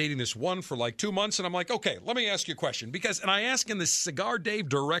 I'm dating this one for like 2 months. And I'm like, okay, let me ask you a question. And I ask in the Cigar Dave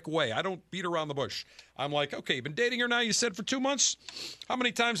direct way. I don't beat around the bush. I'm like, okay, you've been dating her now, you said, for 2 months? How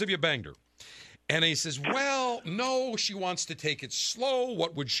many times have you banged her? And he says, well, no, she wants to take it slow.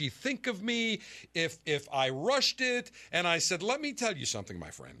 What would she think of me if I rushed it? And I said, let me tell you something,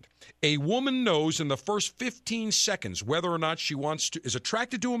 my friend. A woman knows in the first 15 seconds whether or not she is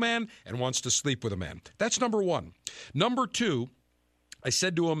attracted to a man and wants to sleep with a man. That's number one. Number two, I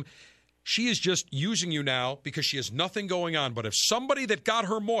said to him, she is just using you now because she has nothing going on. But if somebody that got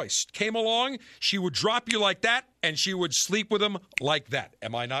her moist came along, she would drop you like that and she would sleep with him like that.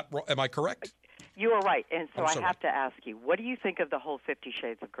 Am I correct? You are right, and so I have to ask you, what do you think of the whole 50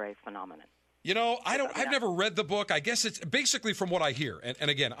 Shades of Grey phenomenon? I've never read the book. I guess it's basically from what I hear.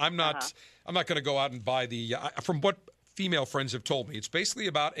 And again, I'm not going to go out and buy from what female friends have told me. It's basically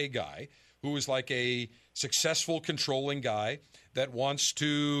about a guy who is like a successful, controlling guy that wants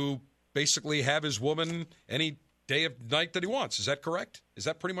to basically have his woman any day of night that he wants. Is that correct? Is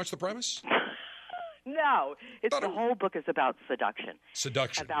that pretty much the premise? No, the whole book is about seduction.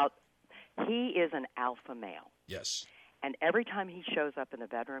 Seduction. He is an alpha male. Yes. And every time he shows up in the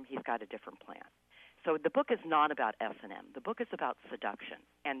bedroom, he's got a different plan. So the book is not about S&M. The book is about seduction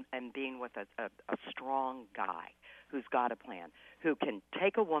and being with a strong guy who's got a plan, who can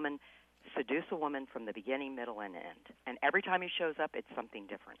take a woman, seduce a woman from the beginning, middle, and end. And every time he shows up, it's something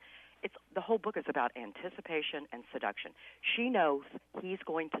different. The whole book is about anticipation and seduction. She knows he's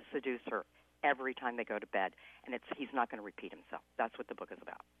going to seduce her every time they go to bed, and he's not going to repeat himself. That's what the book is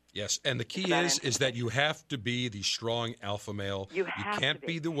about. Yes, and the key is that you have to be the strong alpha male. You can't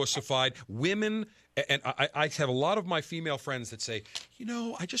be the wussified. Women, and I have a lot of my female friends that say,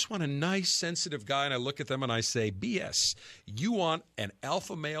 I just want a nice, sensitive guy, and I look at them and I say, BS. You want an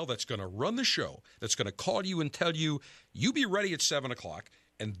alpha male that's going to run the show, that's going to call you and tell you, you be ready at 7 o'clock,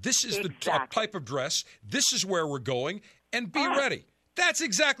 and this is the type of dress. This is where we're going, and be ready. That's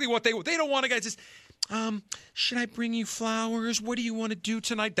exactly what they don't want a guy just, should I bring you flowers? What do you want to do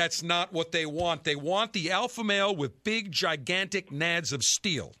tonight? That's not what they want. They want the alpha male with big, gigantic nads of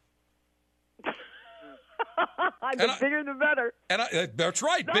steel. The bigger the better. That's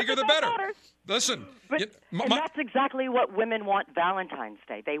right. Bigger the better. Listen. And that's exactly what women want Valentine's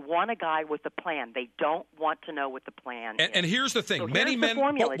Day. They want a guy with a plan. They don't want to know what the plan is. And here's the thing. So many men.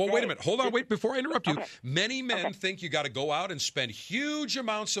 Well, wait a minute. Hold on. Wait before I interrupt you. Okay. Many men think you got to go out and spend huge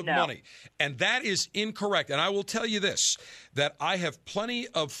amounts of money. And that is incorrect. And I will tell you this, that I have plenty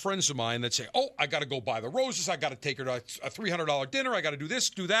of friends of mine that say, oh, I got to go buy the roses. I got to take her to a $300 dinner. I got to do this,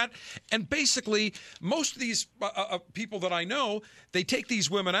 do that. And basically, most of these people that I know, they take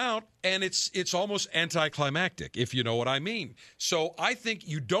these women out, and it's almost anticlimactic, if you know what I mean. So I think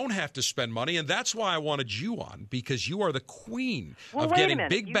you don't have to spend money, and that's why I wanted you on, because you are the queen of getting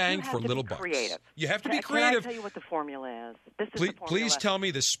big bang for little bucks. You have to be creative. Can I tell you what the formula is? This is please, the formula. Please tell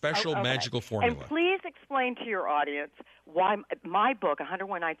me the special magical formula. And please explain to your audience why my book,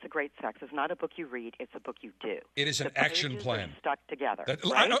 101 Nights of Great Sex, is not a book you read, it's a book you do. It is an action plan. Are stuck together.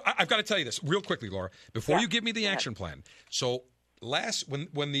 Right? I've got to tell you this real quickly, Laura, before you give me the action plan. So I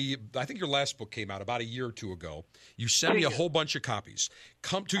think your last book came out about a year or two ago, you sent me a whole bunch of copies.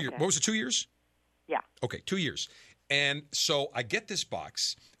 2 years. What was it, 2 years? Yeah. Okay, 2 years. And so I get this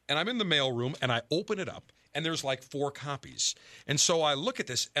box, and I'm in the mailroom, and I open it up, and there's like 4 copies. And so I look at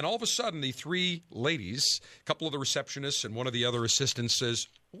this, and all of a sudden, the 3 ladies, a couple of the receptionists and one of the other assistants says,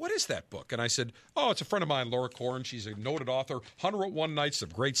 what is that book? And I said, oh, it's a friend of mine, Laura Corn. She's a noted author, 101 Nights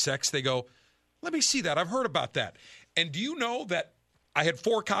of Great Sex. They go, let me see that. I've heard about that. And do you know that I had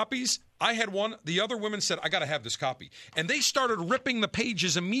 4 copies? I had one. The other women said, I got to have this copy. And they started ripping the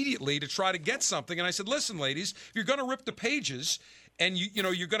pages immediately to try to get something. And I said, listen, ladies, if you're going to rip the pages and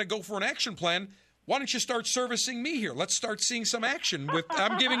you're going to go for an action plan, why don't you start servicing me here? Let's start seeing some action with,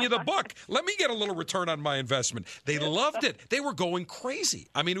 I'm giving you the book. Let me get a little return on my investment. They loved it. They were going crazy.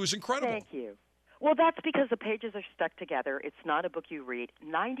 I mean, it was incredible. Thank you. Well, that's because the pages are stuck together. It's not a book you read.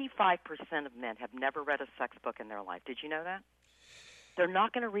 95% of men have never read a sex book in their life. Did you know that? They're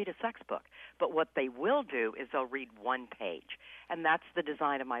not going to read a sex book. But what they will do is they'll read one page. And that's the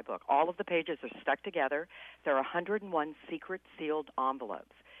design of my book. All of the pages are stuck together. There are 101 secret sealed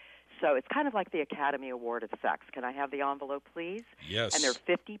envelopes. So it's kind of like the Academy Award of Sex. Can I have the envelope, please? Yes. And there are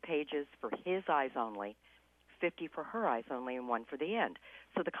 50 pages for his eyes only, 50 for her eyes only, and 1 for the end.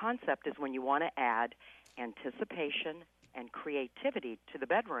 So the concept is when you want to add anticipation and creativity to the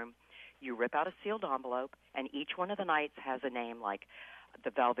bedroom, you rip out a sealed envelope, and each one of the nights has a name like The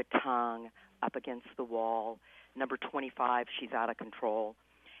Velvet Tongue, Up Against the Wall, number 25, She's Out of Control.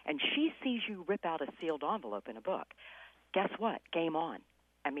 And she sees you rip out a sealed envelope in a book. Guess what? Game on.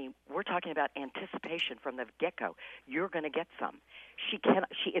 I mean, we're talking about anticipation from the get-go. You're going to get some.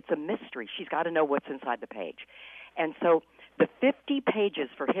 It's a mystery. She's got to know what's inside the page. And so the 50 pages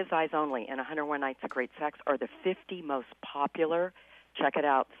for his eyes only in 101 Nights of Great Sex are the 50 most popular, check it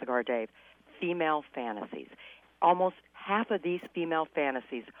out, Cigar Dave, female fantasies. Almost half of these female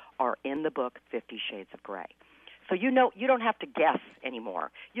fantasies are in the book 50 Shades of Grey. So you don't have to guess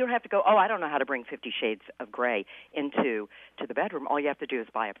anymore. You don't have to go, I don't know how to bring 50 Shades of Grey to the bedroom. All you have to do is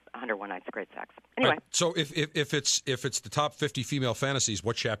buy 101 Nights of Great Sex. Anyway. Right. So if it's the top 50 female fantasies,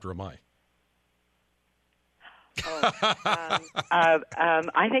 what chapter am I?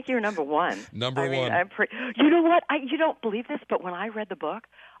 I think you're number 1. Number 1. You know what? You don't believe this, but when I read the book,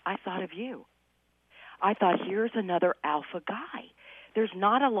 I thought of you. I thought, here's another alpha guy. There's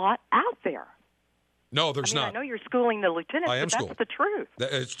not a lot out there. No, there's not. I know you're schooling the lieutenants, but that's the truth.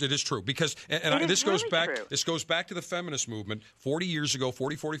 It is true because, this goes back. True. This goes back to the feminist movement 45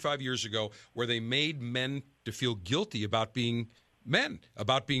 years ago, where they made men to feel guilty about being men,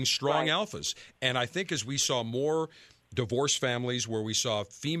 about being strong alphas. And I think as we saw more divorced families where we saw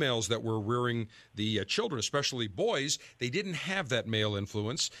females that were rearing the children, especially boys, they didn't have that male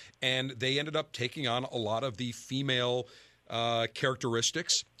influence, and they ended up taking on a lot of the female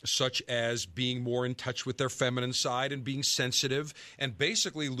characteristics, such as being more in touch with their feminine side and being sensitive, and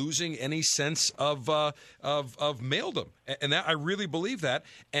basically losing any sense of maledom. And that, I really believe that.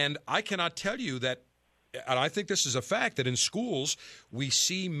 And I cannot tell you that, and I think this is a fact, that in schools we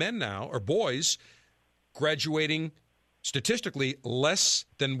see men now, or boys, graduating statistically less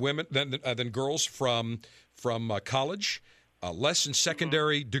than women than girls from college, less in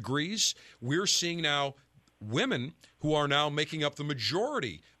secondary degrees. We're seeing now women who are now making up the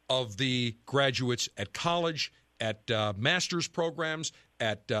majority of the graduates at college, at master's programs,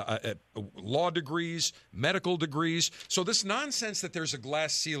 at law degrees, medical degrees. So this nonsense that there's a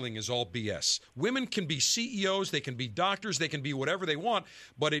glass ceiling is all BS. Women can be CEOs, they can be doctors, they can be whatever they want,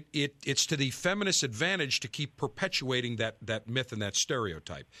 but it's to the feminist advantage to keep perpetuating that myth and that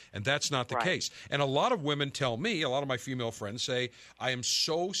stereotype. And that's not the case. And a lot of women tell me, a lot of my female friends say, I am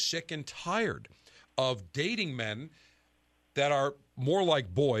so sick and tired of dating men that are more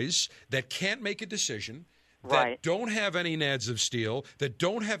like boys, that can't make a decision, that don't have any nads of steel, that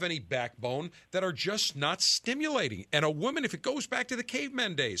don't have any backbone, that are just not stimulating. And a woman, if it goes back to the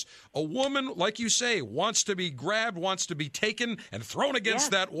caveman days, a woman, like you say, wants to be grabbed, wants to be taken and thrown against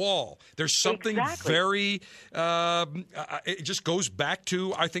that wall. There's something very, it just goes back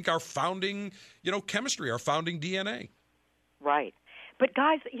to, I think, our founding, chemistry, our founding DNA. Right. But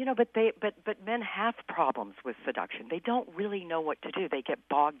guys, but men have problems with seduction. They don't really know what to do. They get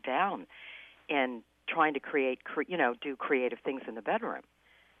bogged down in trying to do creative things in the bedroom.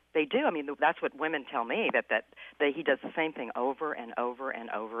 They do. I mean, that's what women tell me, that he does the same thing over and over and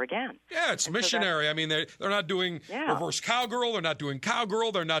over again. Yeah, it's missionary. I mean, they're not doing reverse cowgirl. They're not doing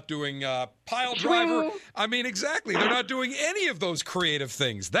cowgirl. They're not doing pile driver. I mean, exactly. They're not doing any of those creative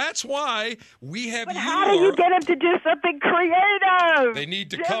things. That's why we have But how do you get them to do something creative? They need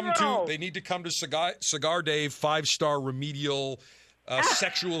to come to Cigar Dave 5-star remedial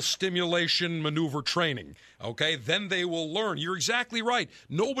sexual stimulation maneuver training, okay? Then they will learn. You're exactly right.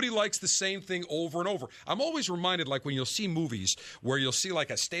 Nobody likes the same thing over and over. I'm always reminded, like when you'll see movies where you'll see like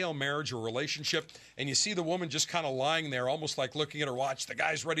a stale marriage or relationship, and you see the woman just kind of lying there, almost like looking at her watch, the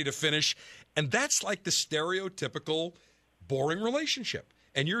guy's ready to finish, and that's like the stereotypical boring relationship.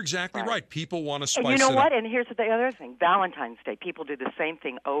 And you're exactly right. People want to spice it up. And you know what? And here's the other thing. Valentine's Day. People do the same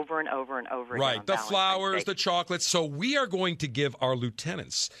thing over and over and over again. Right. The flowers, the chocolates. So we are going to give our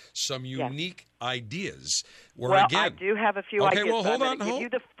lieutenants some unique ideas. I do have a few ideas. Okay, well, hold on.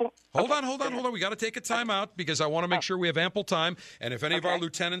 We got to take a time out because I want to make sure we have ample time. And if any of our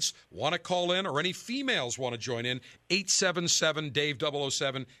lieutenants want to call in or any females want to join in,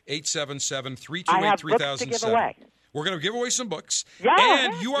 877-DAVE-007, 877-328-3007. I have books to give away. We're going to give away some books. Yeah,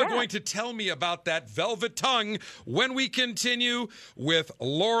 and you are going to tell me about that velvet tongue when we continue with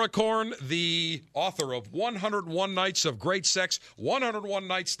Laura Korn, the author of 101 Nights of Great Sex,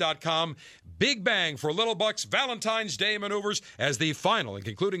 101nights.com. Big Bang for Little Bucks, Valentine's Day maneuvers as the final and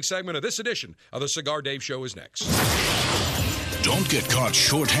concluding segment of this edition of the Cigar Dave Show is next. Don't get caught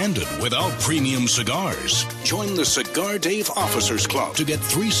short-handed without premium cigars. Join the Cigar Dave Officers Club to get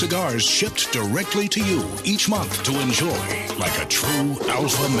 3 cigars shipped directly to you each month to enjoy like a true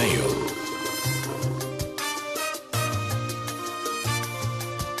alpha male.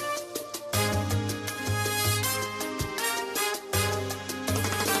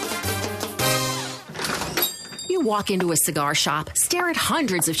 You walk into a cigar shop, stare at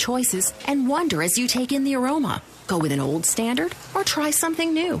hundreds of choices, and wonder as you take in the aroma. Go with an old standard or try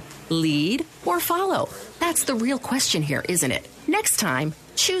something new? Lead or follow? That's the real question here, isn't it? Next time,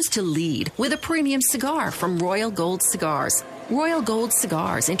 choose to lead with a premium cigar from Royal Gold Cigars. Royal Gold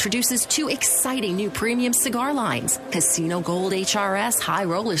Cigars introduces 2 exciting new premium cigar lines, Casino Gold HRS High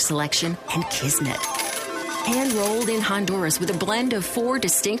Roller Selection and Kismet. Hand-rolled in Honduras with a blend of 4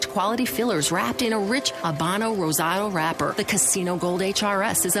 distinct quality fillers wrapped in a rich Habano Rosado wrapper, the Casino Gold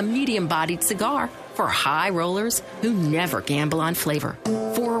HRS is a medium-bodied cigar for high rollers who never gamble on flavor.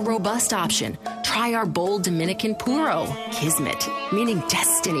 For a robust option, try our bold Dominican Puro, Kismet, meaning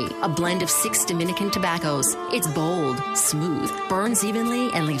destiny, a blend of 6 Dominican tobaccos. It's bold, smooth, burns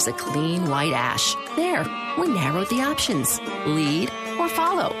evenly, and leaves a clean white ash. There, we narrowed the options. Lead or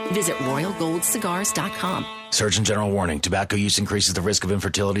follow. Visit RoyalGoldCigars.com. Surgeon General warning. Tobacco use increases the risk of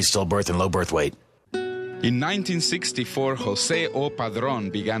infertility, stillbirth, and low birth weight. In 1964, Jose O.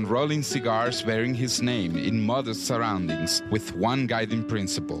 Padron began rolling cigars bearing his name in modest surroundings with one guiding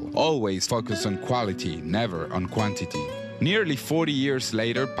principle: always focus on quality, never on quantity. Nearly 40 years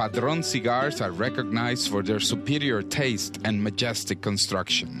later, Padron cigars are recognized for their superior taste and majestic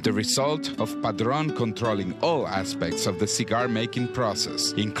construction, the result of Padron controlling all aspects of the cigar-making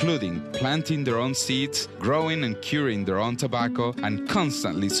process, including planting their own seeds, growing and curing their own tobacco, and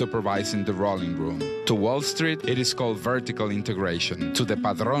constantly supervising the rolling room. To Wall Street, it is called vertical integration. To the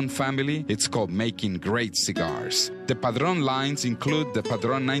Padron family, it's called making great cigars. The Padron lines include the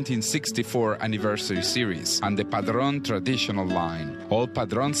Padron 1964 Anniversary Series and the Padron Traditional line. All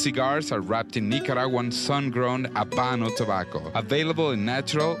Padron cigars are wrapped in Nicaraguan sun-grown Habano tobacco, available in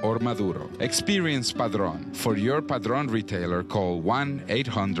natural or maduro. Experience Padron. For your Padron retailer, call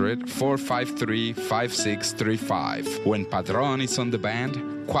 1-800-453-5635. When Padron is on the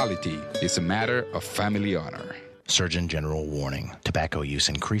band, quality is a matter of family honor. Surgeon General warning. Tobacco use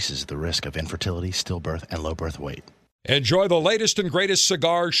increases the risk of infertility, stillbirth, and low birth weight. Enjoy the latest and greatest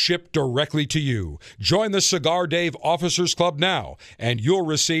cigars shipped directly to you. Join the Cigar Dave Officers Club now, and you'll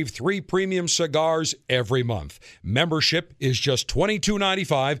receive 3 premium cigars every month. Membership is just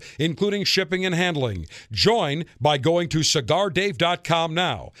 $22.95, including shipping and handling. Join by going to CigarDave.com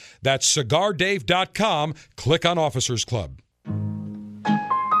now. That's CigarDave.com. Click on Officers Club.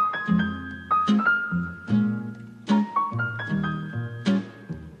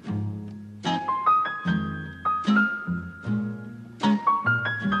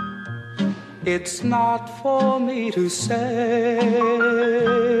 It's not for me to say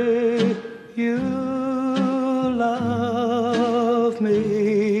you love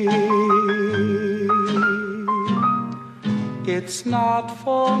me. It's not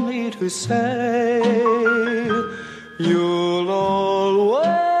for me to say you'll always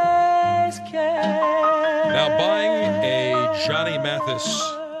care. Now, buying a Johnny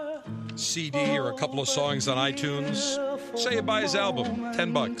Mathis CD or a couple of songs on iTunes, say you buy his album,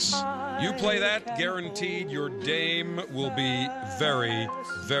 $10. You play that, guaranteed your dame will be very,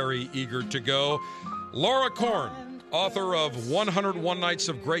 very eager to go. Laura Korn, author of 101 Nights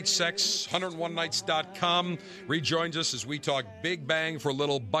of Great Sex, 101nights.com, rejoins us as we talk Big Bang for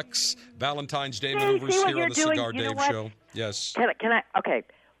Little Bucks, Valentine's Day maneuvers here on the Cigar Dave Show. Yes. Can I? Okay.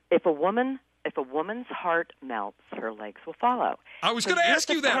 If a woman's heart melts, her legs will follow. I was going to ask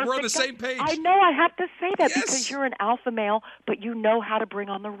you that. We're on the same page. I know. I have to say that because you're an alpha male, but you know how to bring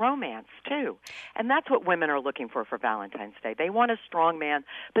on the romance, too. And that's what women are looking for Valentine's Day. They want a strong man,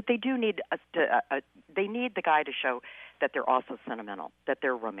 but they do need they need the guy to show that they're also sentimental, that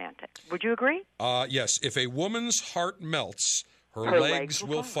they're romantic. Would you agree? Yes. If a woman's heart melts, her legs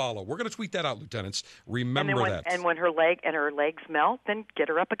will follow. We're going to tweet that out, Lieutenants. Remember that. And when her legs melt, then get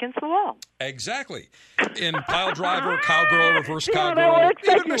her up against the wall. Exactly. In pile driver, cowgirl, reverse cowgirl,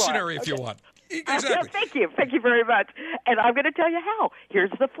 even missionary if you want. Exactly. Thank you. Thank you very much. And I'm going to tell you how.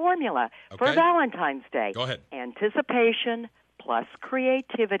 Here's the formula for Valentine's Day. Go ahead. Anticipation plus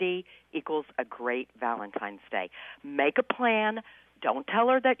creativity equals a great Valentine's Day. Make a plan. Don't tell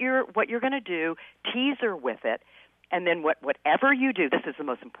her that what you're going to do. Tease her with it. And then whatever you do, this is the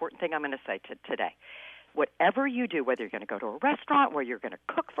most important thing I'm going to say today. Whatever you do, whether you're going to go to a restaurant, where you're going to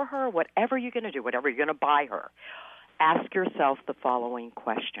cook for her, whatever you're going to do, whatever you're going to buy her, ask yourself the following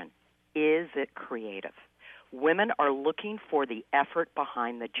question. Is it creative? Women are looking for the effort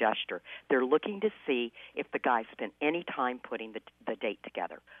behind the gesture. They're looking to see if the guy spent any time putting the date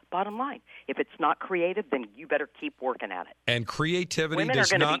together. Bottom line, if it's not creative, then you better keep working at it. And creativity Women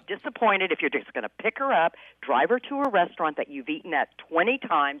does are not... going to be disappointed if you're just going to pick her up, drive her to a restaurant that you've eaten at 20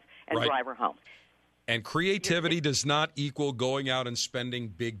 times, and drive her home. And creativity does not equal going out and spending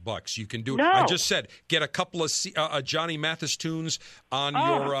big bucks. You can do it. No. I just said, get a couple of Johnny Mathis tunes on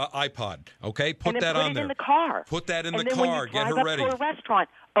your iPod. Okay, put that on there. Put it in the car. Put that in and the then car. When you get drive her ready. up to a restaurant,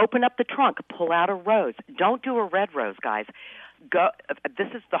 open up the trunk, pull out a rose. Don't do a red rose, guys. This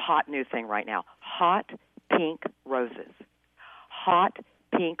is the hot new thing right now. Hot pink roses. Hot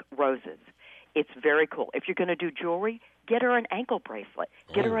pink roses. It's very cool. If you're going to do jewelry, get her an ankle bracelet.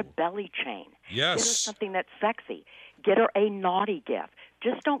 Get her a belly chain. Yes. Get her something that's sexy. Get her a naughty gift.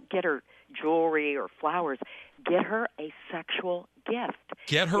 Just don't get her jewelry or flowers. Get her a sexual gift.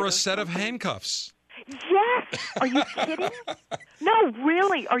 Get her a set of handcuffs. Yes. Are you kidding? No,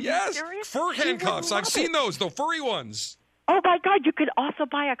 really. Are you serious? Fur handcuffs. I've seen those, the furry ones. Oh, my God. You could also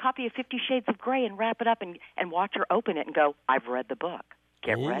buy a copy of 50 Shades of Grey and wrap it up and watch her open it and go, I've read the book.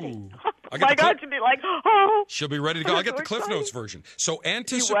 Get ready. Oh, my God, she'd be like, oh. She'll be ready to go. I'll get the Cliff Notes version. So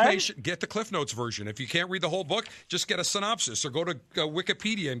anticipation, get the Cliff Notes version. If you can't read the whole book, just get a synopsis or go to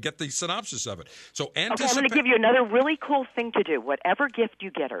Wikipedia and get the synopsis of it. So Okay, I'm going to give you another really cool thing to do. Whatever gift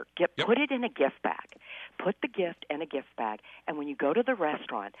you get her, put it in a gift bag. Put the gift in a gift bag. And when you go to the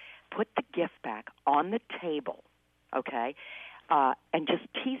restaurant, put the gift bag on the table, okay, and just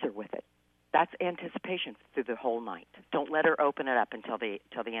tease her with it. That's anticipation through the whole night. Don't let her open it up until the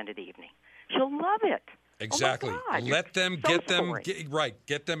end of the evening. She'll love it. Exactly. Oh my God, let them get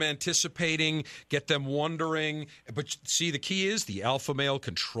them anticipating, get them wondering. But see, the key is the alpha male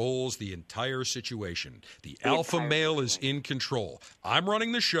controls the entire situation. The alpha male is in control. I'm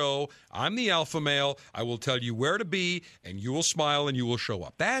running the show. I'm the alpha male. I will tell you where to be, and you will smile and you will show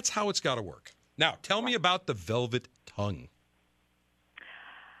up. That's how it's got to work. Now, tell me about the Velvet Tongue.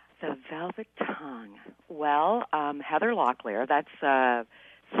 The Velvet Tongue. Well, Heather Locklear, that's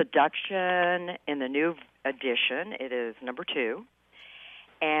Seduction in the new edition. It is number 2.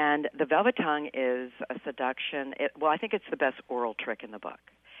 And the Velvet Tongue is a seduction. I think it's the best oral trick in the book.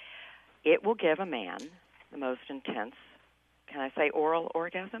 It will give a man the most intense, can I say oral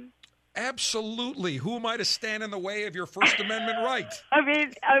orgasm? Absolutely. Who am I to stand in the way of your First Amendment right? I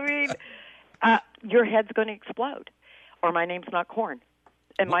mean, your head's going to explode, or my name's not Corn,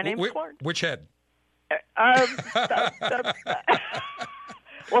 and my name's Corn. Which head?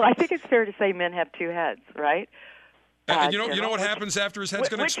 Well, I think it's fair to say men have two heads, right? You know what happens after his head's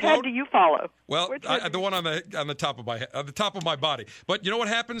going to explode? Which head do you follow? Well, the one on the top of my head, on the top of my body. But you know what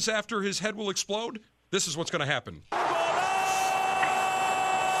happens after his head will explode? This is what's going to happen.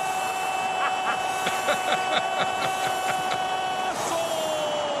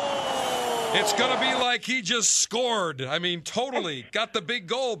 It's going to be like he just scored. I mean, totally. Got the big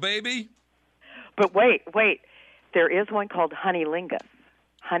goal, baby. But wait. There is one called Honeylingus.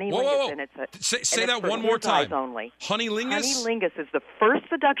 Whoa. And it's say that one more time. Eyes only. Honeylingus? Honeylingus is the first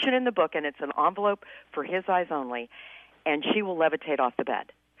seduction in the book, and it's an envelope for his eyes only, and she will levitate off the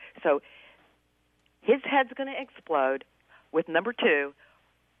bed. So his head's going to explode with number 2.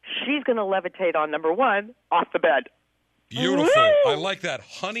 She's going to levitate on number 1 off the bed. Beautiful. Woo! I like that.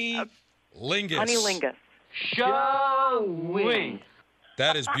 Honeylingus. Honeylingus. Showing.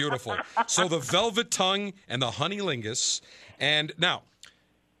 That is beautiful. So the velvet tongue and the honeylingus. And now,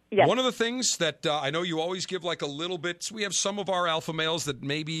 one of the things that I know you always give like a little bit, we have some of our alpha males that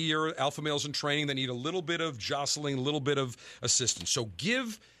maybe are alpha males in training that need a little bit of jostling, a little bit of assistance. So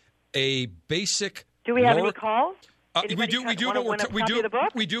give a basic. Do we have any calls? We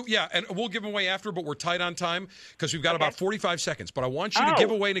do, yeah, and we'll give them away after, but we're tight on time because we've got about 45 seconds. But I want you to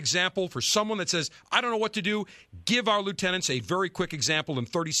give away an example for someone that says, I don't know what to do. Give our lieutenants a very quick example in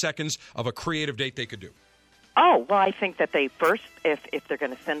 30 seconds of a creative date they could do. Oh, well, I think that they first, if they're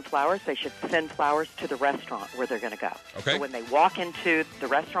going to send flowers, they should send flowers to the restaurant where they're going to go. Okay. So when they walk into the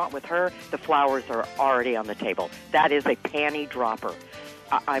restaurant with her, the flowers are already on the table. That is a panty dropper.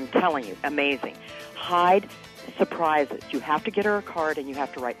 I'm telling you, amazing. Hide surprises. You have to get her a card, and you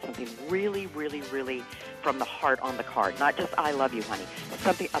have to write something really, really, really from the heart on the card. Not just "I love you, honey."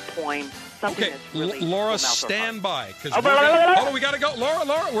 Something, a poem, something that's really. Laura, stand by because we got to go. Laura,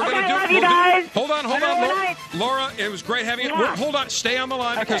 we're going to do. Love you guys. Hold on, Laura. It was great having you. Hold on, stay on the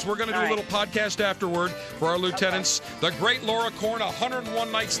line because we're going to do a little podcast afterward for our lieutenants. The great Laura Corn,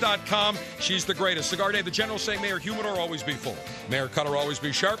 101nights.com. She's the greatest. Cigar Dave, the General saying, Mayor Humidor always be full. Mayor Cutter always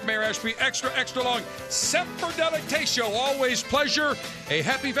be sharp. Mayor Ashby extra long. Semper Delectatio, always pleasure. A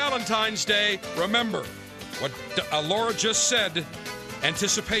happy Valentine's Day. Remember what Laura just said.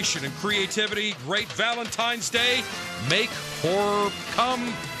 Anticipation and creativity. Great Valentine's Day. Make horror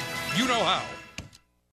come. You know how.